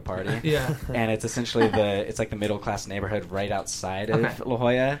stoners how to party. Yeah. And it's essentially it's like the middle-class neighborhood right outside of La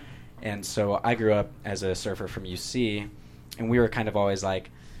Jolla. And so I grew up as a surfer from UC, and we were kind of always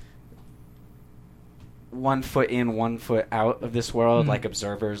like... 1 foot in, 1 foot out of this world, like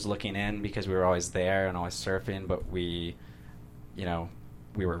observers looking in, because we were always there and always surfing, but we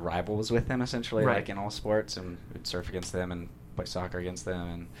were rivals with them essentially, like in all sports, and we'd surf against them and play soccer against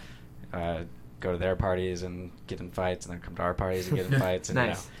them and go to their parties and get in fights, and then come to our parties and get in fights. And,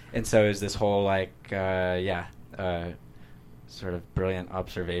 Nice. And so it was this whole sort of brilliant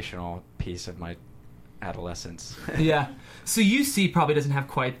observational piece of my adolescence. Yeah. So UC probably doesn't have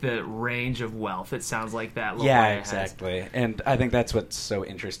quite the range of wealth. It sounds like that. La Jolla has. Exactly. And I think that's what's so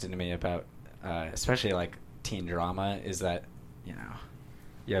interesting to me about, especially like teen drama, is that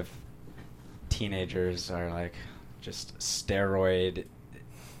you have teenagers are like just steroid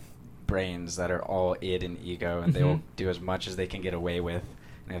brains that are all id and ego, and they'll do as much as they can get away with,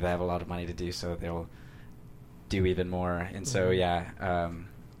 and if they have a lot of money to do so, they'll do even more. And so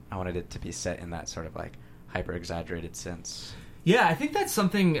I wanted it to be set in that sort of like hyper exaggerated sense. Yeah, I think that's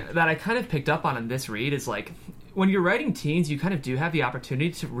something that I kind of picked up on in this read is like when you're writing teens, you kind of do have the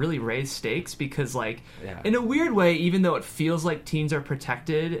opportunity to really raise stakes because in a weird way, even though it feels like teens are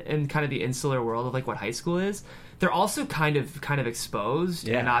protected in kind of the insular world of like what high school is, they're also kind of exposed.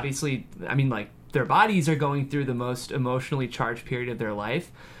 And obviously, I mean, like their bodies are going through the most emotionally charged period of their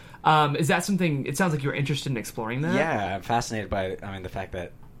life. Is that something, it sounds like you're interested in exploring that? Yeah, I'm fascinated by, the fact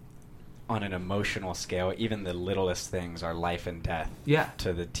that on an emotional scale, even the littlest things are life and death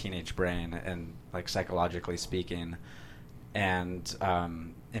to the teenage brain, and like psychologically speaking. And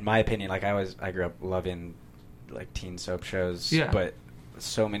in my opinion, like I grew up loving like teen soap shows, but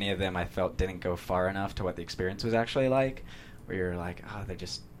so many of them I felt didn't go far enough to what the experience was actually like, where you're like, oh, they're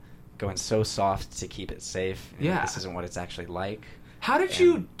just going so soft to keep it safe. This isn't what it's actually like. How did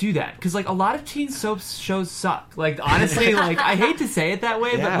you do that? Because like a lot of teen soap shows suck. Like honestly, like I hate to say it that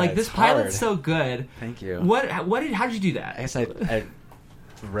way, but like this pilot's so good. Thank you. How did you do that? I guess I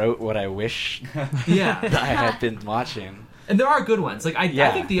wrote what I wish that I had been watching. And there are good ones. Like I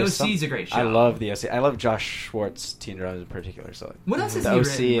think the OC is a great show. I love the OC. I love Josh Schwartz teen dramas in particular. So what else is the he OC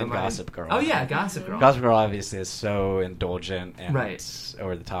written? and Gossip Girl. Oh yeah, Gossip Girl. Gossip Girl obviously is so indulgent and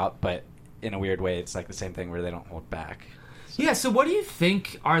over the top, but in a weird way, it's like the same thing where they don't hold back. Yeah, so what do you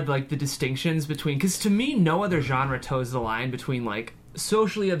think are like the distinctions between... Because to me, no other genre toes the line between like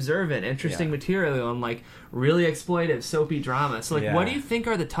socially observant, interesting material and like really exploitive, soapy drama. So like what do you think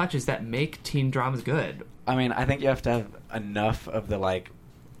are the touches that make teen dramas good? I mean, I think you have to have enough of the like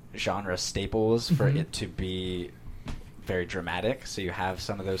genre staples for it to be very dramatic. So you have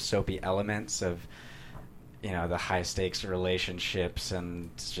some of those soapy elements of the high stakes relationships and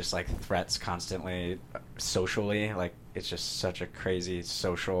just like threats constantly socially. Like it's just such a crazy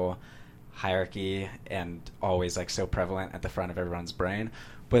social hierarchy and always like so prevalent at the front of everyone's brain.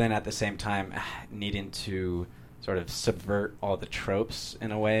 But then at the same time needing to sort of subvert all the tropes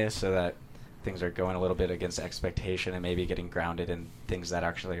in a way so that things are going a little bit against expectation and maybe getting grounded in things that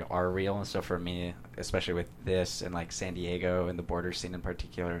actually are real. So for me, especially with this and like San Diego and the border scene in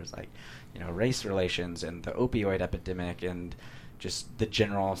particular, is like, race relations and the opioid epidemic and just the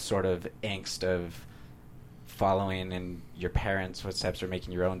general sort of angst of following in your parents' footsteps or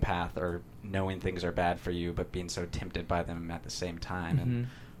making your own path or knowing things are bad for you but being so tempted by them at the same time and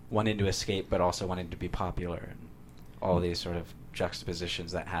wanting to escape but also wanting to be popular and all these sort of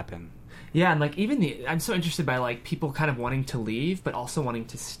juxtapositions that happen. Yeah, and like even I'm so interested by like people kind of wanting to leave but also wanting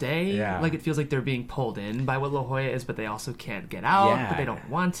to stay. Yeah. Like it feels like they're being pulled in by what La Jolla is, but they also can't get out, but they don't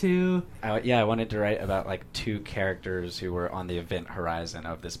want to. I wanted to write about like two characters who were on the event horizon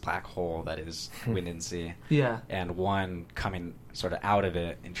of this black hole that is Windansea. Yeah. And one coming sort of out of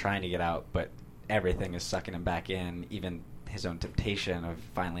it and trying to get out, but everything is sucking him back in, even his own temptation of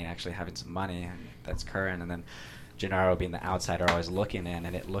finally actually having some money, and that's Curran, and then Gennaro being the outsider always looking in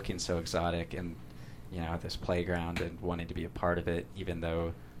and it looking so exotic and, you know, this playground and wanting to be a part of it, even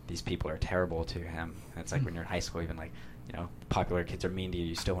though these people are terrible to him. And it's like when you're in high school, even like, you know, popular kids are mean to you,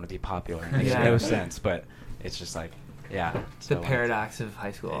 you still want to be popular. It makes no sense, but it's just like, yeah. The paradox of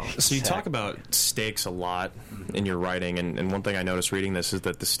high school. So you talk about stakes a lot in your writing, and one thing I noticed reading this is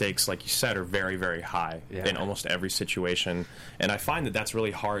that the stakes, like you said, are very, very high in almost every situation. And I find that that's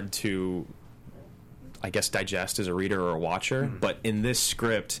really hard to, I guess, digest as a reader or a watcher. But in this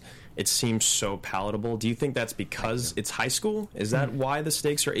script, it seems so palatable. Do you think that's because it's high school? Is that why the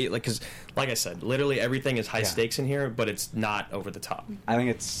stakes are like? Because, like I said, literally everything is high stakes in here, but it's not over the top. I think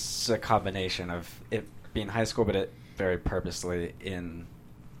it's a combination of it being high school, but it very purposely in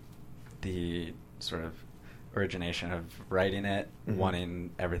the sort of origination of writing it,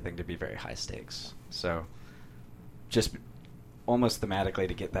 wanting everything to be very high stakes. So just almost thematically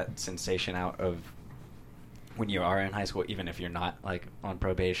to get that sensation out of when you are in high school, even if you're not like on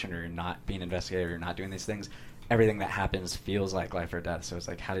probation or you're not being investigated or you're not doing these things, everything that happens feels like life or death. So it's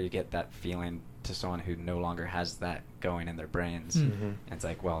like, how do you get that feeling to someone who no longer has that going in their brains? And it's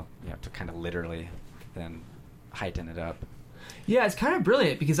like, well, you have to kind of literally then heighten it up. Yeah, it's kind of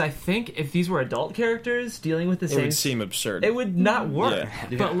brilliant because I think if these were adult characters dealing with the same... It would seem absurd. It would not work.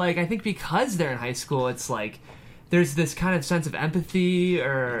 Yeah. But, like, I think because they're in high school, it's like there's this kind of sense of empathy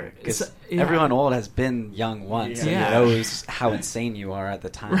or... Because everyone old has been young once and knows how insane you are at the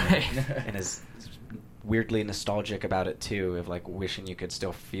time. And is weirdly nostalgic about it, too, of, like, wishing you could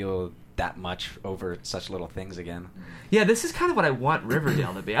still feel that much over such little things again. Yeah, this is kind of what I want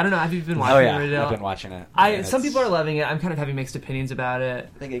Riverdale to be. I don't know, have you been watching Riverdale? I've been watching it. Some people are loving it. I'm kind of having mixed opinions about it.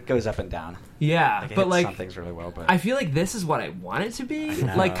 I think it goes up and down. Yeah, like, but like some things really well, but I feel like this is what I want it to be.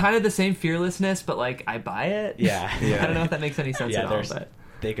 Like kind of the same fearlessness, but like I buy it. Yeah. I don't know if that makes any sense at all. But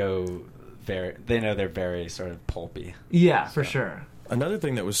they go they know they're very sort of pulpy. Yeah, for sure. Another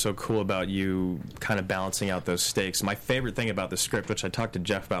thing that was so cool about you kind of balancing out those stakes, my favorite thing about the script, which I talked to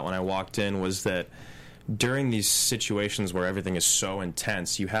Jeff about when I walked in, was that during these situations where everything is so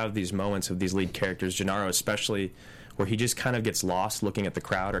intense, you have these moments of these lead characters, Gennaro especially, where he just kind of gets lost looking at the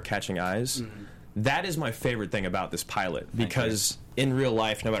crowd or catching eyes. That is my favorite thing about this pilot, because in real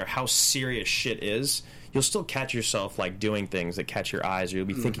life, no matter how serious shit is, you'll still catch yourself like doing things that catch your eyes, or you'll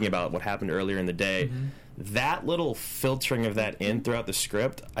be thinking about what happened earlier in the day. That little filtering of that in throughout the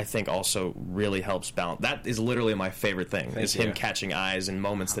script, I think also really helps balance. That is literally my favorite thing, is him catching eyes in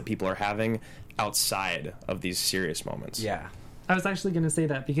moments that people are having outside of these serious moments. Yeah. I was actually going to say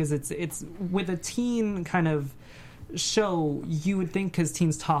that because it's with a teen kind of show, you would think, because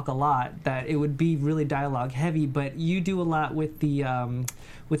teens talk a lot, that it would be really dialogue heavy, but you do a lot with the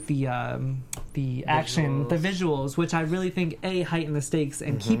action, the visuals, which I really think heighten the stakes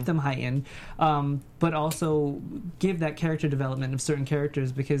and keep them heightened, but also give that character development of certain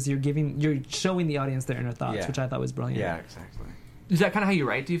characters, because you're showing the audience their inner thoughts, which I thought was brilliant. Yeah, exactly. Is that kind of how you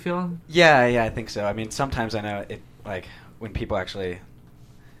write, do you feel? Yeah, I think so. I mean, sometimes I know it, like, when people actually...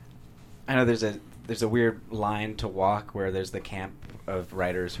 I know there's a weird line to walk where there's the camp of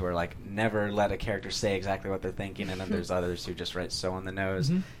writers who are like, never let a character say exactly what they're thinking, and then there's others who just write so on the nose.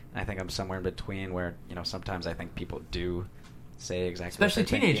 And I think I'm somewhere in between, where, you know, sometimes I think people do say exactly especially what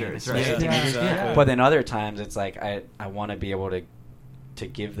they're teenagers, thinking. right? Yeah, exactly. But then other times it's like I want to be able to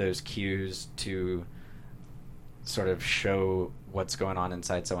give those cues to sort of show what's going on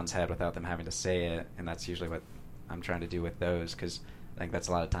inside someone's head without them having to say it, and that's usually what I'm trying to do with those, because I think that's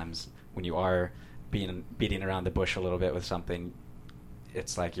a lot of times when you are beating around the bush a little bit with something,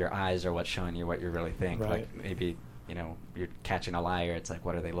 it's like your eyes are what's showing you what you really think. Right. Like maybe, you know, you're catching a liar, it's like,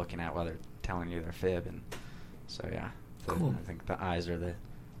 what are they looking at while they're telling you their fib? And so Cool. I think the eyes are the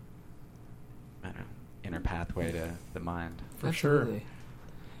inner pathway to the mind. For sure.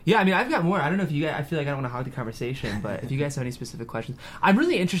 Yeah, I mean, I've got more. I don't know if you guys... I feel like I don't want to hog the conversation, but if you guys have any specific questions. I'm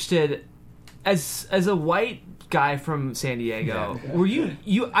really interested, as a white guy from San Diego, were you...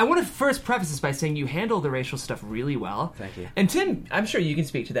 I want to first preface this by saying you handle the racial stuff really well. Thank you. And Tim, I'm sure you can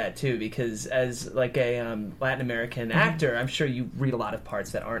speak to that, too, because as, like, a Latin American actor, I'm sure you read a lot of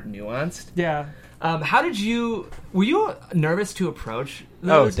parts that aren't nuanced. Yeah. How did you... Were you nervous to approach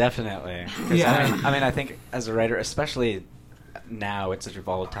those? Oh, definitely. Yeah. I mean, I think as a writer, especially now it's such a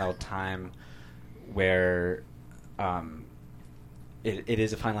volatile time where it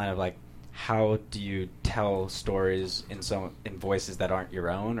is a fine line of like, how do you tell stories in voices that aren't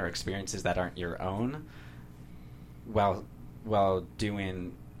your own or experiences that aren't your own, while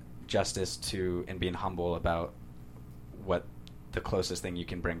doing justice to and being humble about what the closest thing you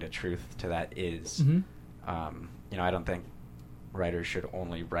can bring to truth to that is. Mm-hmm. I don't think writers should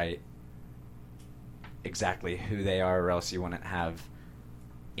only write exactly who they are, or else you wouldn't have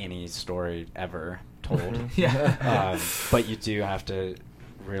any story ever told. Yeah. But you do have to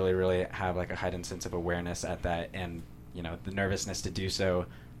really, really have like a heightened sense of awareness at that, and the nervousness to do so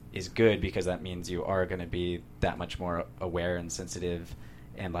is good, because that means you are going to be that much more aware and sensitive,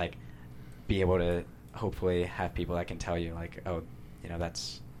 and like be able to hopefully have people that can tell you like, oh,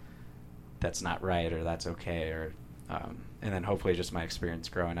 that's not right, or that's okay, or and then hopefully just my experience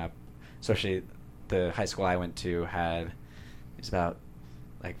growing up, especially the high school I went to it's about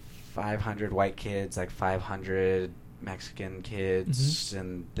like 500 white kids, like 500 Mexican kids,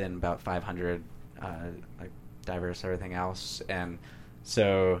 and then about 500 like diverse everything else. And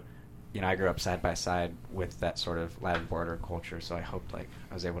so I grew up side by side with that sort of Latin border culture, so I hoped like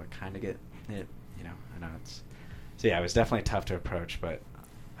I was able to kind of get it. I know it was definitely tough to approach, but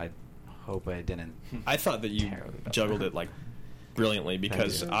I hope I didn't. I thought that you juggled it like brilliantly,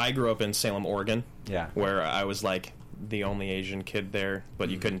 because I grew up in Salem, Oregon, where I was like the only Asian kid there, but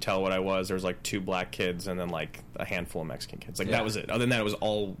you couldn't tell what I was. There was like 2 black kids and then like a handful of Mexican kids. Like that was it. Other than that, it was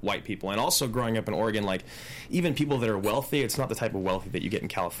all white people. And also growing up in Oregon, like even people that are wealthy, it's not the type of wealthy that you get in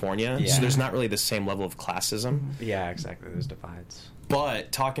California. Yeah. So there's not really the same level of classism. Yeah, exactly. There's divides.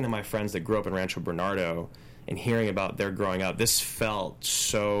 But talking to my friends that grew up in Rancho Bernardo and hearing about their growing up, this felt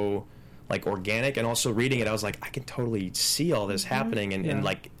so like organic, and also reading it, I was like, I can totally see all this happening, and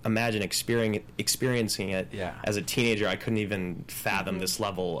like imagine experiencing it as a teenager. I couldn't even fathom this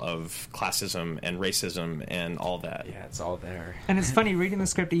level of classism and racism and all that. Yeah, it's all there. And it's funny reading the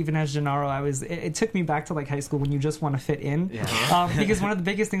script, even as Gennaro, it took me back to like high school when you just want to fit in, because one of the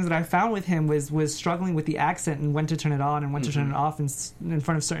biggest things that I found with him was struggling with the accent and when to turn it on and when to turn it off in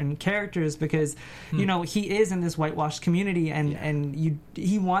front of certain characters, because he is in this whitewashed community, and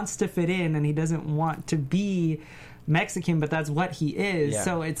he wants to fit in, and he doesn't want to be Mexican, but that's what he is. Yeah.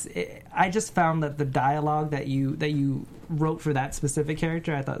 So I just found that the dialogue that you wrote for that specific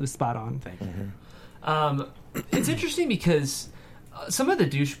character, I thought was spot on. Thank you. It's interesting because some of the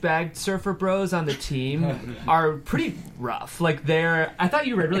douchebag surfer bros on the team are pretty rough. Like I thought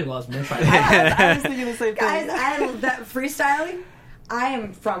you read really well as Mitch. I was thinking the same thing. Guys, that freestyling. I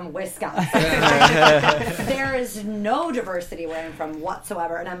am from Wisconsin. There is no diversity where I'm from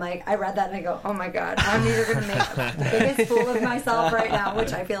whatsoever. And I'm like, I read that and I go, oh my God, I'm either going to make the biggest fool of myself right now,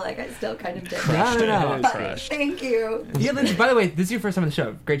 which I feel like I still kind of did. No. But thank you. Yeah, Lindsay, by the way, this is your first time on the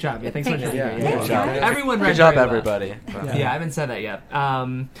show. Great job. Yeah, thanks so much. Good job. Everyone read Good job, very everybody. Well. Yeah, I haven't said that yet.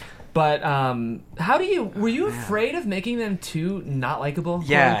 But were you afraid of making them too not likable?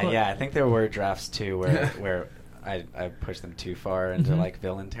 Yeah. I think there were drafts too where I pushed them too far into like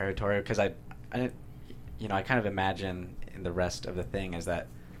villain territory, because I kind of imagine in the rest of the thing is that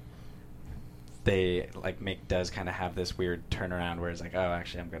they like Mick does kind of have this weird turnaround where it's like, oh,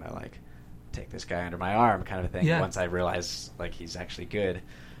 actually I'm gonna like take this guy under my arm kind of a thing. Once I realize like he's actually good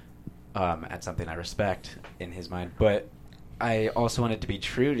at something I respect in his mind. But I also wanted to be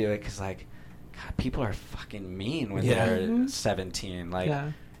true to it, because like, God, people are fucking mean when they're 17. Like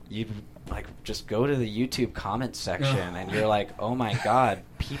you like just go to the YouTube comments section and you're like, oh my God,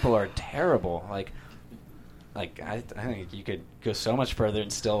 people are terrible. Like I think you could go so much further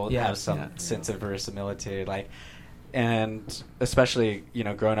and still have some sense of verisimilitude. Like, and especially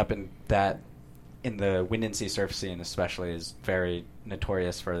growing up in the wind and sea surf scene, especially, is very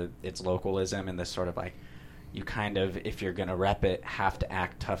notorious for its localism and this sort of like, you kind of, if you're gonna rep it, have to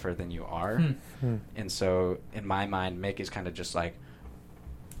act tougher than you are. And so in my mind, Mick is kind of just like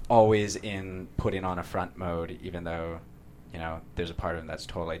always in putting on a front mode, even though there's a part of him that's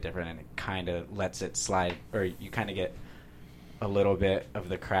totally different, and it kind of lets it slide, or you kind of get a little bit of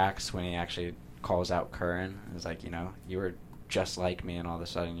the cracks when he actually calls out Curran. It's like, you were just like me, and all of a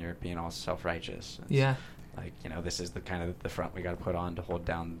sudden you're being all self-righteous. It's like, this is the kind of the front we got to put on to hold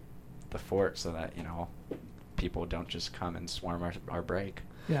down the fort, so that people don't just come and swarm our break.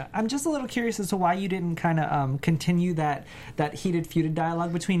 Yeah, I'm just a little curious as to why you didn't kind of continue that heated, feuded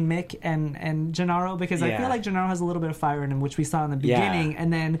dialogue between Mick and Gennaro, because I feel like Gennaro has a little bit of fire in him, which we saw in the beginning,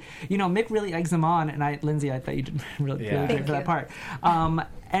 and then Mick really eggs him on, and Lindsay, I thought you did really great for that part.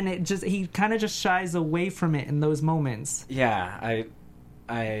 And he kind of just shies away from it in those moments. Yeah,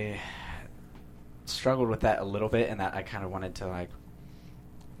 struggled with that a little bit, and that I kind of wanted to like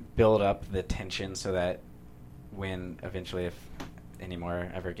build up the tension so that when eventually, if any more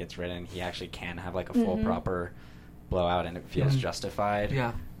ever gets written, he actually can have like a full proper blowout and it feels justified.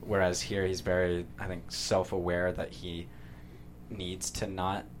 Yeah. Whereas here he's very, I think, self-aware that he needs to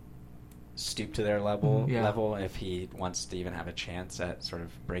not stoop to their level if he wants to even have a chance at sort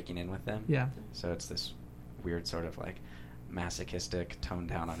of breaking in with them. Yeah. So it's this weird sort of like masochistic tone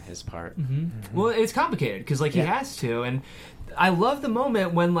down on his part. Well, it's complicated because like he has to, and I love the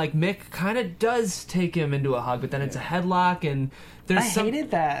moment when like Mick kind of does take him into a hug, but then it's a headlock, and there's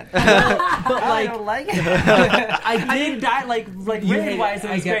hated that. But I like, don't like it. I didn't die like rating wise.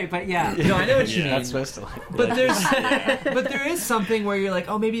 It was great, but yeah. No, I know what you mean. Not supposed to like. But there is something where you're like,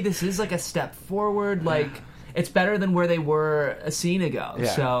 oh, maybe this is like a step forward. Like it's better than where they were a scene ago. Yeah.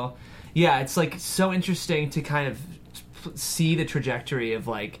 So yeah, it's like so interesting to kind of see the trajectory of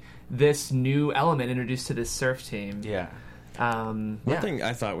like this new element introduced to this surf team. Yeah. One thing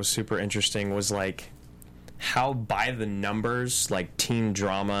I thought was super interesting was like how by the numbers, like teen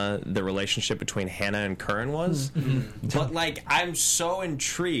drama, the relationship between Hannah and Curran was. But like I'm so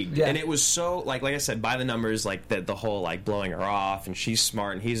intrigued, and it was so like I said, by the numbers, like the whole like blowing her off, and she's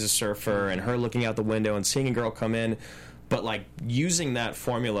smart and he's a surfer, and her looking out the window and seeing a girl come in, but like using that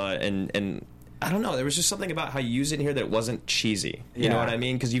formula and I don't know, there was just something about how you use it in here that it wasn't cheesy. You know what I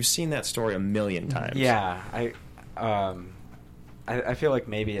mean? Because you've seen that story a million times. Yeah, I feel like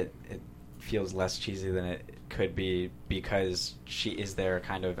maybe it feels less cheesy than it could be because she is there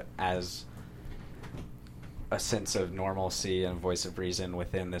kind of as a sense of normalcy and voice of reason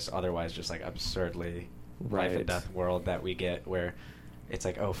within this otherwise just like absurdly life and death world that we get, where it's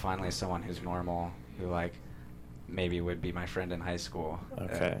like, oh, finally someone who's normal, who like maybe would be my friend in high school.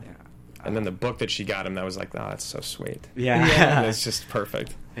 Okay. And then the book that she got him, that was like, oh, that's so sweet. Yeah. It's just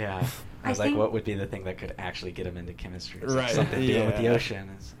perfect. Yeah. I was like, what would be the thing that could actually get him into chemistry? It's like Right. something dealing with the ocean.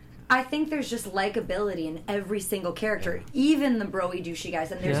 I think there's just likability in every single character, even the broy douchey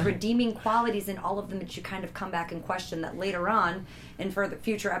guys, and there's redeeming qualities in all of them that you kind of come back and question that later on in further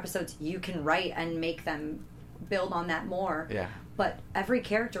future episodes you can write and make them build on that more. Yeah. But every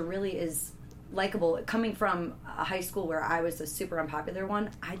character really is likable. Coming from a high school where I was a super unpopular one,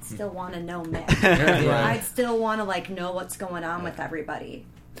 I'd still want to know Mick. I'd still want to like know what's going on with everybody.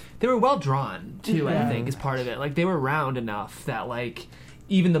 They were well drawn too. I think is part of it. Like they were round enough that like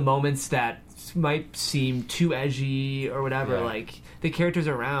even the moments that might seem too edgy or whatever, like the characters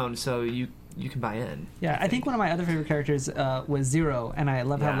are round, so you can buy in. Yeah, I think one of my other favorite characters was Zero, and I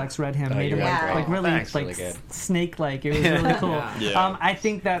love how Lex read him, made him like really snake-like. It was really cool. I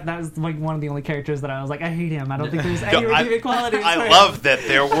think that was like one of the only characters that I was like, I hate him. I don't think there's any redeeming qualities. I love that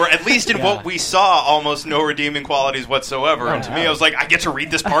there were, at least in what we saw, almost no redeeming qualities whatsoever. And to me, I was like, I get to read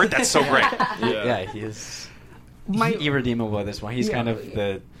this part. That's so great. He is irredeemable at this point. He's kind of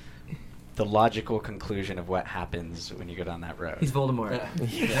the logical conclusion of what happens when you go down that road. He's Voldemort.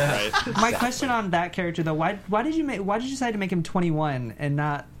 My question on that character though, why did you decide to make him 21 and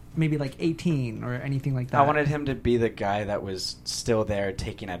not maybe like 18 or anything like that? I wanted him to be the guy that was still there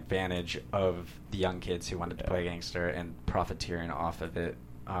taking advantage of the young kids who wanted to play gangster and profiteering off of it.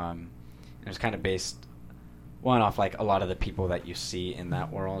 It was kind of based off like a lot of the people that you see in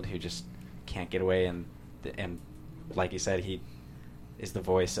that world who just can't get away, and like you said, he is the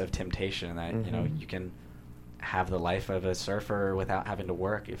voice of temptation, that you know, you can have the life of a surfer without having to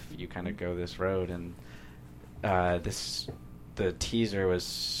work if you kind of go this road. And the teaser was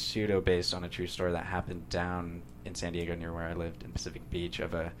pseudo based on a true story that happened down in San Diego near where I lived in Pacific Beach,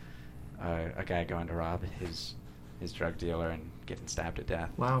 of a guy going to rob his drug dealer and getting stabbed to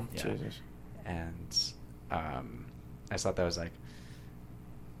death. Wow. Jesus. And I thought that was like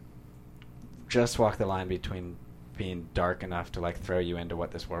just walk the line between being dark enough to like throw you into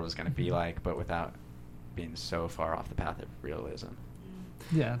what this world was going to be like, but without being so far off the path of realism.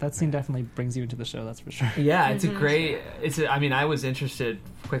 Yeah, that scene definitely brings you into the show, that's for sure. Yeah, it's a great. I mean, I was interested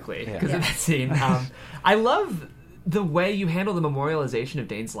quickly because of that scene. I love the way you handle the memorialization of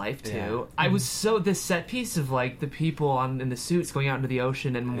Dane's life too. I was this set piece of like the people in the suits going out into the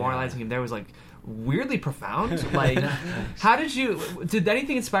ocean and memorializing him there was like weirdly profound. Like, how did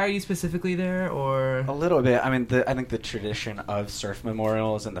anything inspire you specifically there, or a little bit? I mean, I think the tradition of surf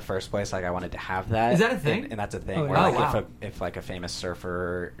memorials in the first place, like I wanted to have that. Is that a thing? And that's a thing. Where like if like a famous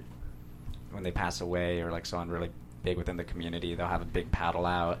surfer, when they pass away, or like someone really big within the community, they'll have a big paddle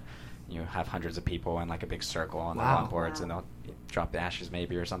out. You have hundreds of people in like a big circle on the longboards, and they'll drop the ashes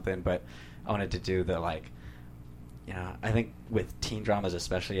maybe or something. But I wanted to do the like you know, I think with teen dramas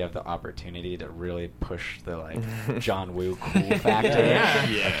especially, you have the opportunity to really push the like John Woo cool factor.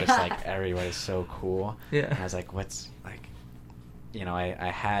 Like, just like everybody's so cool. Yeah. And I was like, what's like, you know, I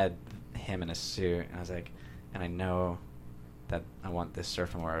had him in a suit, and I was like, and I know that I want this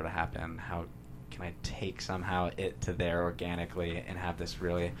surf and water to happen. How can I take somehow it to there organically and have this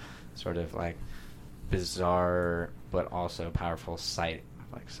really sort of like bizarre but also powerful sight,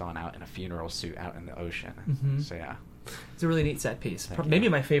 like someone out in a funeral suit out in the ocean. Mhm. So yeah, It's a really neat set piece. Thank Maybe you.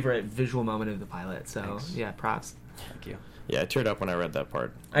 my favorite visual moment of the pilot. So Thanks. yeah, props. thank you. Yeah, I teared up when I read that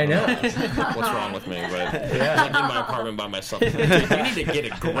part. I know. What's wrong with me? But like in my apartment by myself. Like, dude, you need to get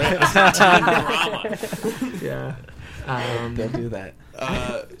a grip. It's a teen drama. Yeah. Don't do that.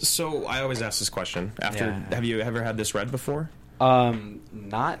 So I always ask this question. After, Yeah. have you ever had this read before?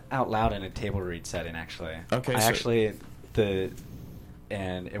 Not out loud in a table read setting, actually. Okay, I so- actually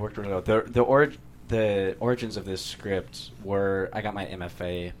and it worked really well. The origins of this script were I got my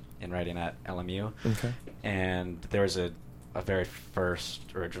MFA in writing at LMU, Okay. and there was a very first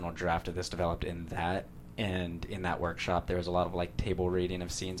original draft of this developed in that, and in that workshop there was a lot of like table reading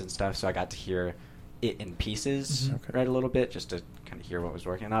of scenes and stuff. So I got to hear it in pieces, Okay. read a little bit just to kind of hear what was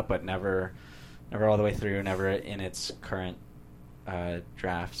working out, but never all the way through, never in its current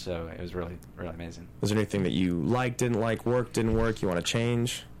draft. So it was really, really amazing. Was there anything that you liked, didn't like, worked, didn't work, you want to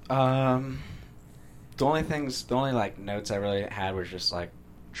change? The only like notes I really had was just like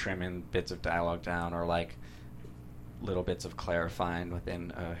trimming bits of dialogue down, or like little bits of clarifying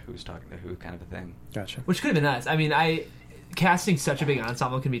within who's talking to who kind of a thing. Gotcha. Which could have been nice. I mean, casting such a big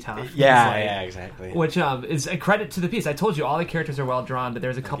ensemble can be tough. Yeah, It's like- yeah, exactly. Which is a credit to the piece. I told you all the characters are well drawn, but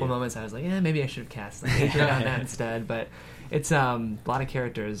there's a couple moments I was like, maybe I should have cast like, Adrian on that instead. But it's a lot of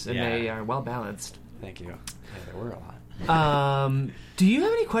characters, and they are well balanced. Thank you. Yeah, there were a lot. Do you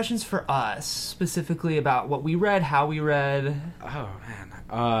have any questions for us specifically about what we read, how we read? Oh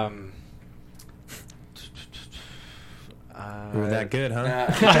man. We were that good, huh?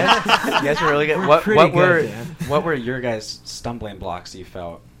 You guys were really good. We're pretty good, Dan. What were your guys' stumbling blocks you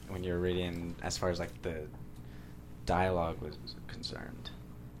felt when you were reading, as far as like the dialogue was concerned?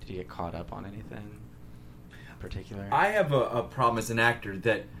 Did you get caught up on anything in particular? I have a problem as an actor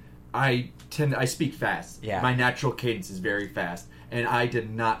that I speak fast. Yeah. My natural cadence is very fast, and I did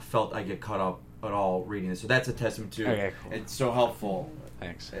not felt I get caught up at all reading this. So that's a testament to Okay, cool. it's so helpful.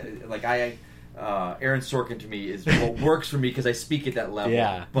 Thanks. Aaron Sorkin to me is what works for me because I speak at that level.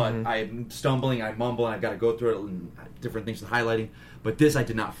 Yeah. But I'm stumbling, I mumble, and I've got to go through it and different things with highlighting. But this I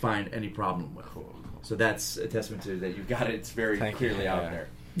did not find any problem with. So that's a testament to that. You've got it. It's very Thank clearly you. out Yeah. there.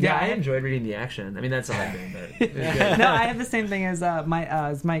 Yeah, I enjoyed reading the action. I mean, that's all I did. But it was good. No, I have the same thing as Mike.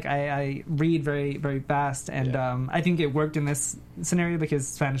 I read very, very fast, and I think it worked in this scenario because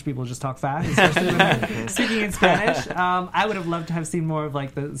Spanish people just talk fast, especially when they're speaking in Spanish. I would have loved to have seen more of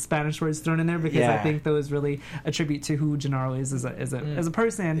like the Spanish words thrown in there because I think those really attribute to who Gennaro is as a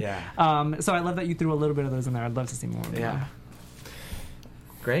person. Yeah. So I love that you threw a little bit of those in there. I'd love to see more of them. Yeah.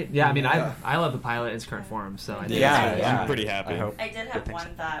 Great. Yeah, I mean, I love the pilot in its current form. So I think Yeah, it's good. yeah. I'm pretty happy. I hope. I did Good have things.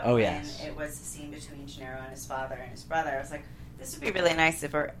 one thought Oh, when yes. it was the scene between Gennaro and his father and his brother. I was like, this would be really nice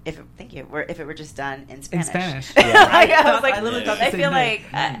if it were just done in Spanish. In Spanish. I was like, I literally thought the I same feel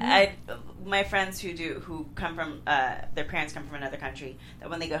thing. like my friends who come from their parents come from another country, that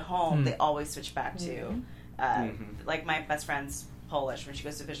when they go home they always switch back to like my best friend's Polish. When she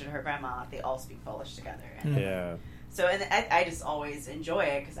goes to visit her grandma, they all speak Polish together. And Yeah. so and I just always enjoy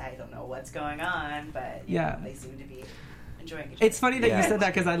it because I don't know what's going on, but you know, they seem to be enjoying each other. It's funny that you said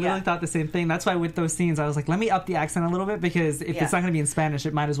that because I literally thought the same thing. That's why with those scenes, I was like, let me up the accent a little bit because if it's not going to be in Spanish,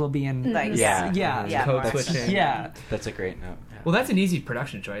 it might as well be in Like, Code more. switching. Yeah. That's a great note. Yeah. Well, that's an easy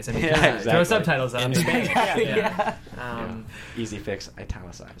production choice. I mean, Yeah, throw exactly. subtitles on In Spanish. Spanish. Easy fix,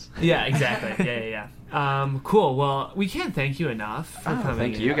 italicize. Yeah, exactly. Yeah. Cool. Well, we can't thank you enough for coming.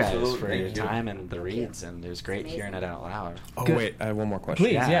 Thank you guys Absolutely. for Thank your you. time and the reads, and it was great hearing it out loud. Oh, Good. wait, I have one more question.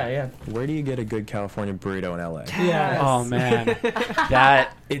 Please, yeah. Where do you get a good California burrito in LA? Yes. Oh man,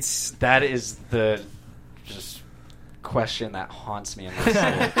 that is the just question that haunts me in this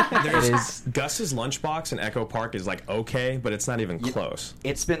city. There's Gus's lunchbox in Echo Park is like okay, but it's not even close.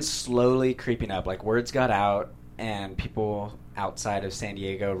 It's been slowly creeping up. Like words got out, and people outside of San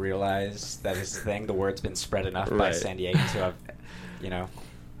Diego realized that it's a thing. The word's been spread enough by Right. San Diegans who have,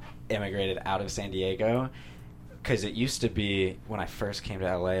 immigrated out of San Diego. Because it used to be when I first came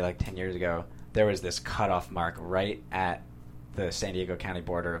to LA like 10 years ago, there was this cutoff mark right at the San Diego County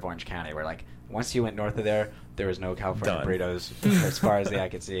border of Orange County, where like once you went north of there was no California Done. burritos as far as the eye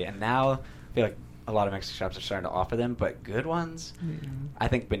could see. And now I feel like a lot of Mexican shops are starting to offer them, but good ones. I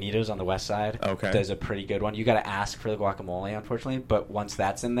think Benito's on the west side does a pretty good one. You got to ask for the guacamole, unfortunately, but once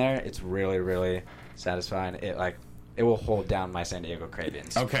that's in there, it's really, really satisfying. It will hold down my San Diego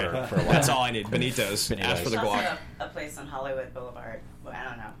cravings. Okay, for a while. That's all I need. Benito's. Ask for the There's guac. also a place on Hollywood Boulevard. Well, I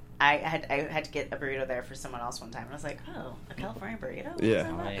don't know. I had to get a burrito there for someone else one time, and I was like, oh, a California burrito?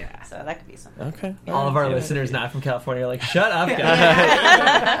 Yeah. So that could be something. Okay. All of our listeners not from California are like, shut up,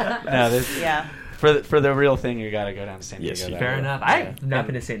 guys. No, for the real thing, you got to go down to San Diego. Yes, Fair enough. I've not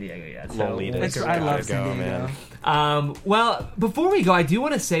been to San Diego yet. So I love San Diego. Well, before we go, I do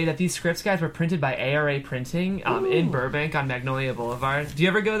want to say that these scripts, guys, were printed by ARA Printing in Burbank on Magnolia Boulevard. Do you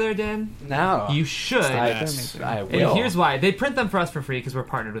ever go there, Dan? No. You should. I will. And here's why. They print them for us for free because we're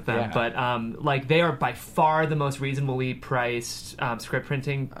partnered with them. Yeah. But they are by far the most reasonably priced script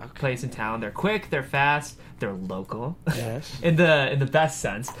printing place in town. They're quick, they're fast, they're local. Yes. in the best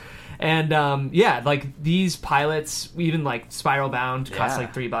sense. And these pilots, even like spiral bound, cost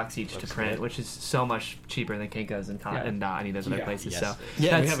like $3 each to print, which is so much cheaper than Kinko's and any of those other places. So we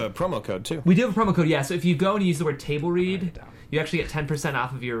have a promo code too. We do have a promo code, yeah. So if you go and use the word table read, you actually get 10%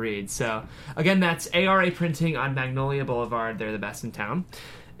 off of your read. So again, that's ARA Printing on Magnolia Boulevard. They're the best in town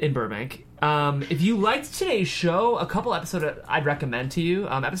in Burbank. If you liked today's show, a couple episodes I'd recommend to you.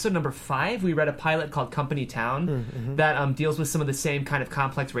 Episode number 5, we read a pilot called Company Town that deals with some of the same kind of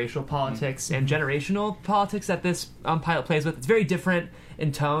complex racial politics and generational politics that this pilot plays with. It's very different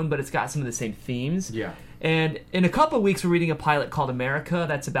in tone, but it's got some of the same themes. Yeah. And in a couple of weeks, we're reading a pilot called America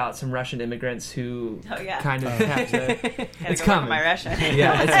that's about some Russian immigrants who kind of have to... It's coming. My Russian.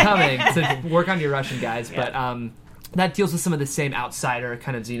 Yeah, it's coming. So work on your Russian, guys. Yeah. But that deals with some of the same outsider,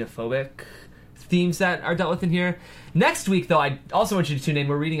 kind of xenophobic themes that are dealt with in here. Next week, though, I also want you to tune in.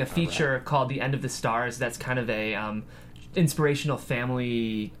 We're reading a feature called The End of the Stars. That's kind of a inspirational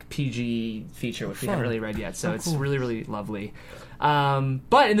family PG feature, which we haven't really read yet. So it's really, really lovely.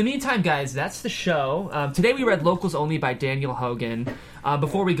 But in the meantime, guys, that's the show. Today we read Locals Only by Daniel Hogan.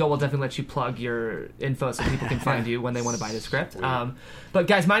 Before we go, we'll definitely let you plug your info so people can find you when they want to buy the script. But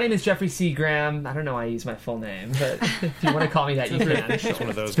guys, my name is Jeffrey C. Graham. I don't know why I use my full name, but if you want to call me that, you can. It's one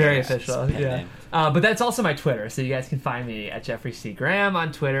of those. It's very official. Yeah. But that's also my Twitter, so you guys can find me at Jeffrey C. Graham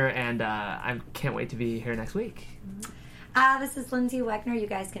on Twitter, and I can't wait to be here next week. This is Lindsay Wegner. You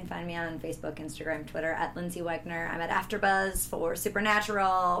guys can find me on Facebook, Instagram, Twitter at Lindsay Wegner. I'm at AfterBuzz for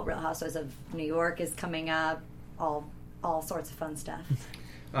Supernatural. Real Housewives of New York is coming up. All sorts of fun stuff.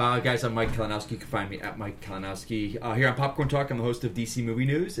 Guys, I'm Mike Kalinowski. You can find me at Mike Kalinowski. Here on Popcorn Talk, I'm the host of DC Movie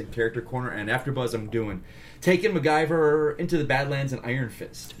News and Character Corner. And AfterBuzz, I'm doing Taking MacGyver, Into the Badlands, and Iron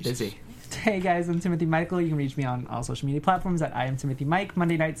Fist. Busy. Hey guys, I'm Timothy Michael. You can reach me on all social media platforms at I am Timothy Mike.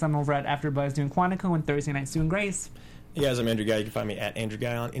 Monday nights I'm over at AfterBuzz doing Quantico, and Thursday nights doing Grace. Hey guys, I'm Andrew Guy. You can find me at Andrew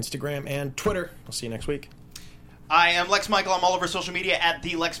Guy on Instagram and Twitter. I'll see you next week. I am Lex Michael. I'm all over social media at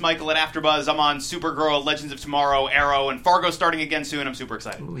the Lex Michael at AfterBuzz. I'm on Supergirl, Legends of Tomorrow, Arrow, and Fargo starting again soon. I'm super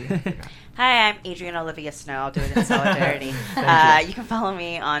excited. Ooh, yeah. Hi, I'm Adrienne Olivia Snow. I'll do it in solidarity. You can follow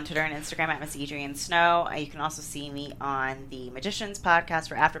me on Twitter and Instagram at Miss Adrienne Snow. You can also see me on the Magicians podcast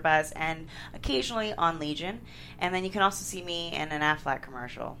for AfterBuzz and occasionally on Legion. And then you can also see me in an Aflac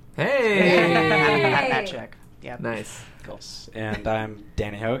commercial. Hey! I'm that chick. Yep. Nice. Cool. And I'm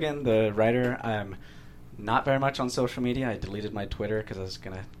Danny Hogan, the writer. I'm not very much on social media. I deleted my Twitter because I was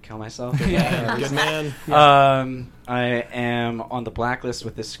going to kill myself. Good man. I am on the blacklist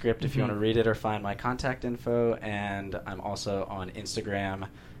with this script if you want to read it or find my contact info. And I'm also on Instagram,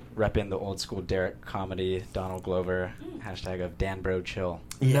 repping the old school Derek comedy, Donald Glover, hashtag of DanBroChill.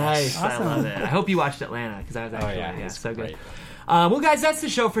 Nice. Awesome. I love it. I hope you watched Atlanta because I was actually it's so great. good. Well, guys, that's the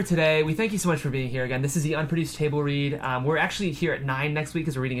show for today. We thank you so much for being here again. This is the Unproduced Table Read. We're actually here at 9 next week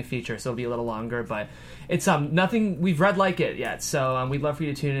because we're reading a feature, so it'll be a little longer. But it's nothing we've read like it yet, so we'd love for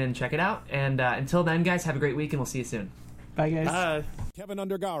you to tune in and check it out. And until then, guys, have a great week, and we'll see you soon. Bye, guys. Bye. Kevin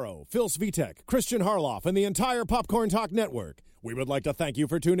Undergaro, Phil Svitek, Christian Harloff, and the entire Popcorn Talk Network, we would like to thank you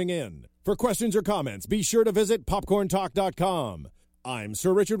for tuning in. For questions or comments, be sure to visit popcorntalk.com. I'm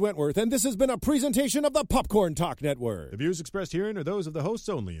Sir Richard Wentworth, and this has been a presentation of the Popcorn Talk Network. The views expressed herein are those of the hosts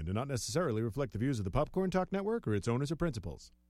only and do not necessarily reflect the views of the Popcorn Talk Network or its owners or principals.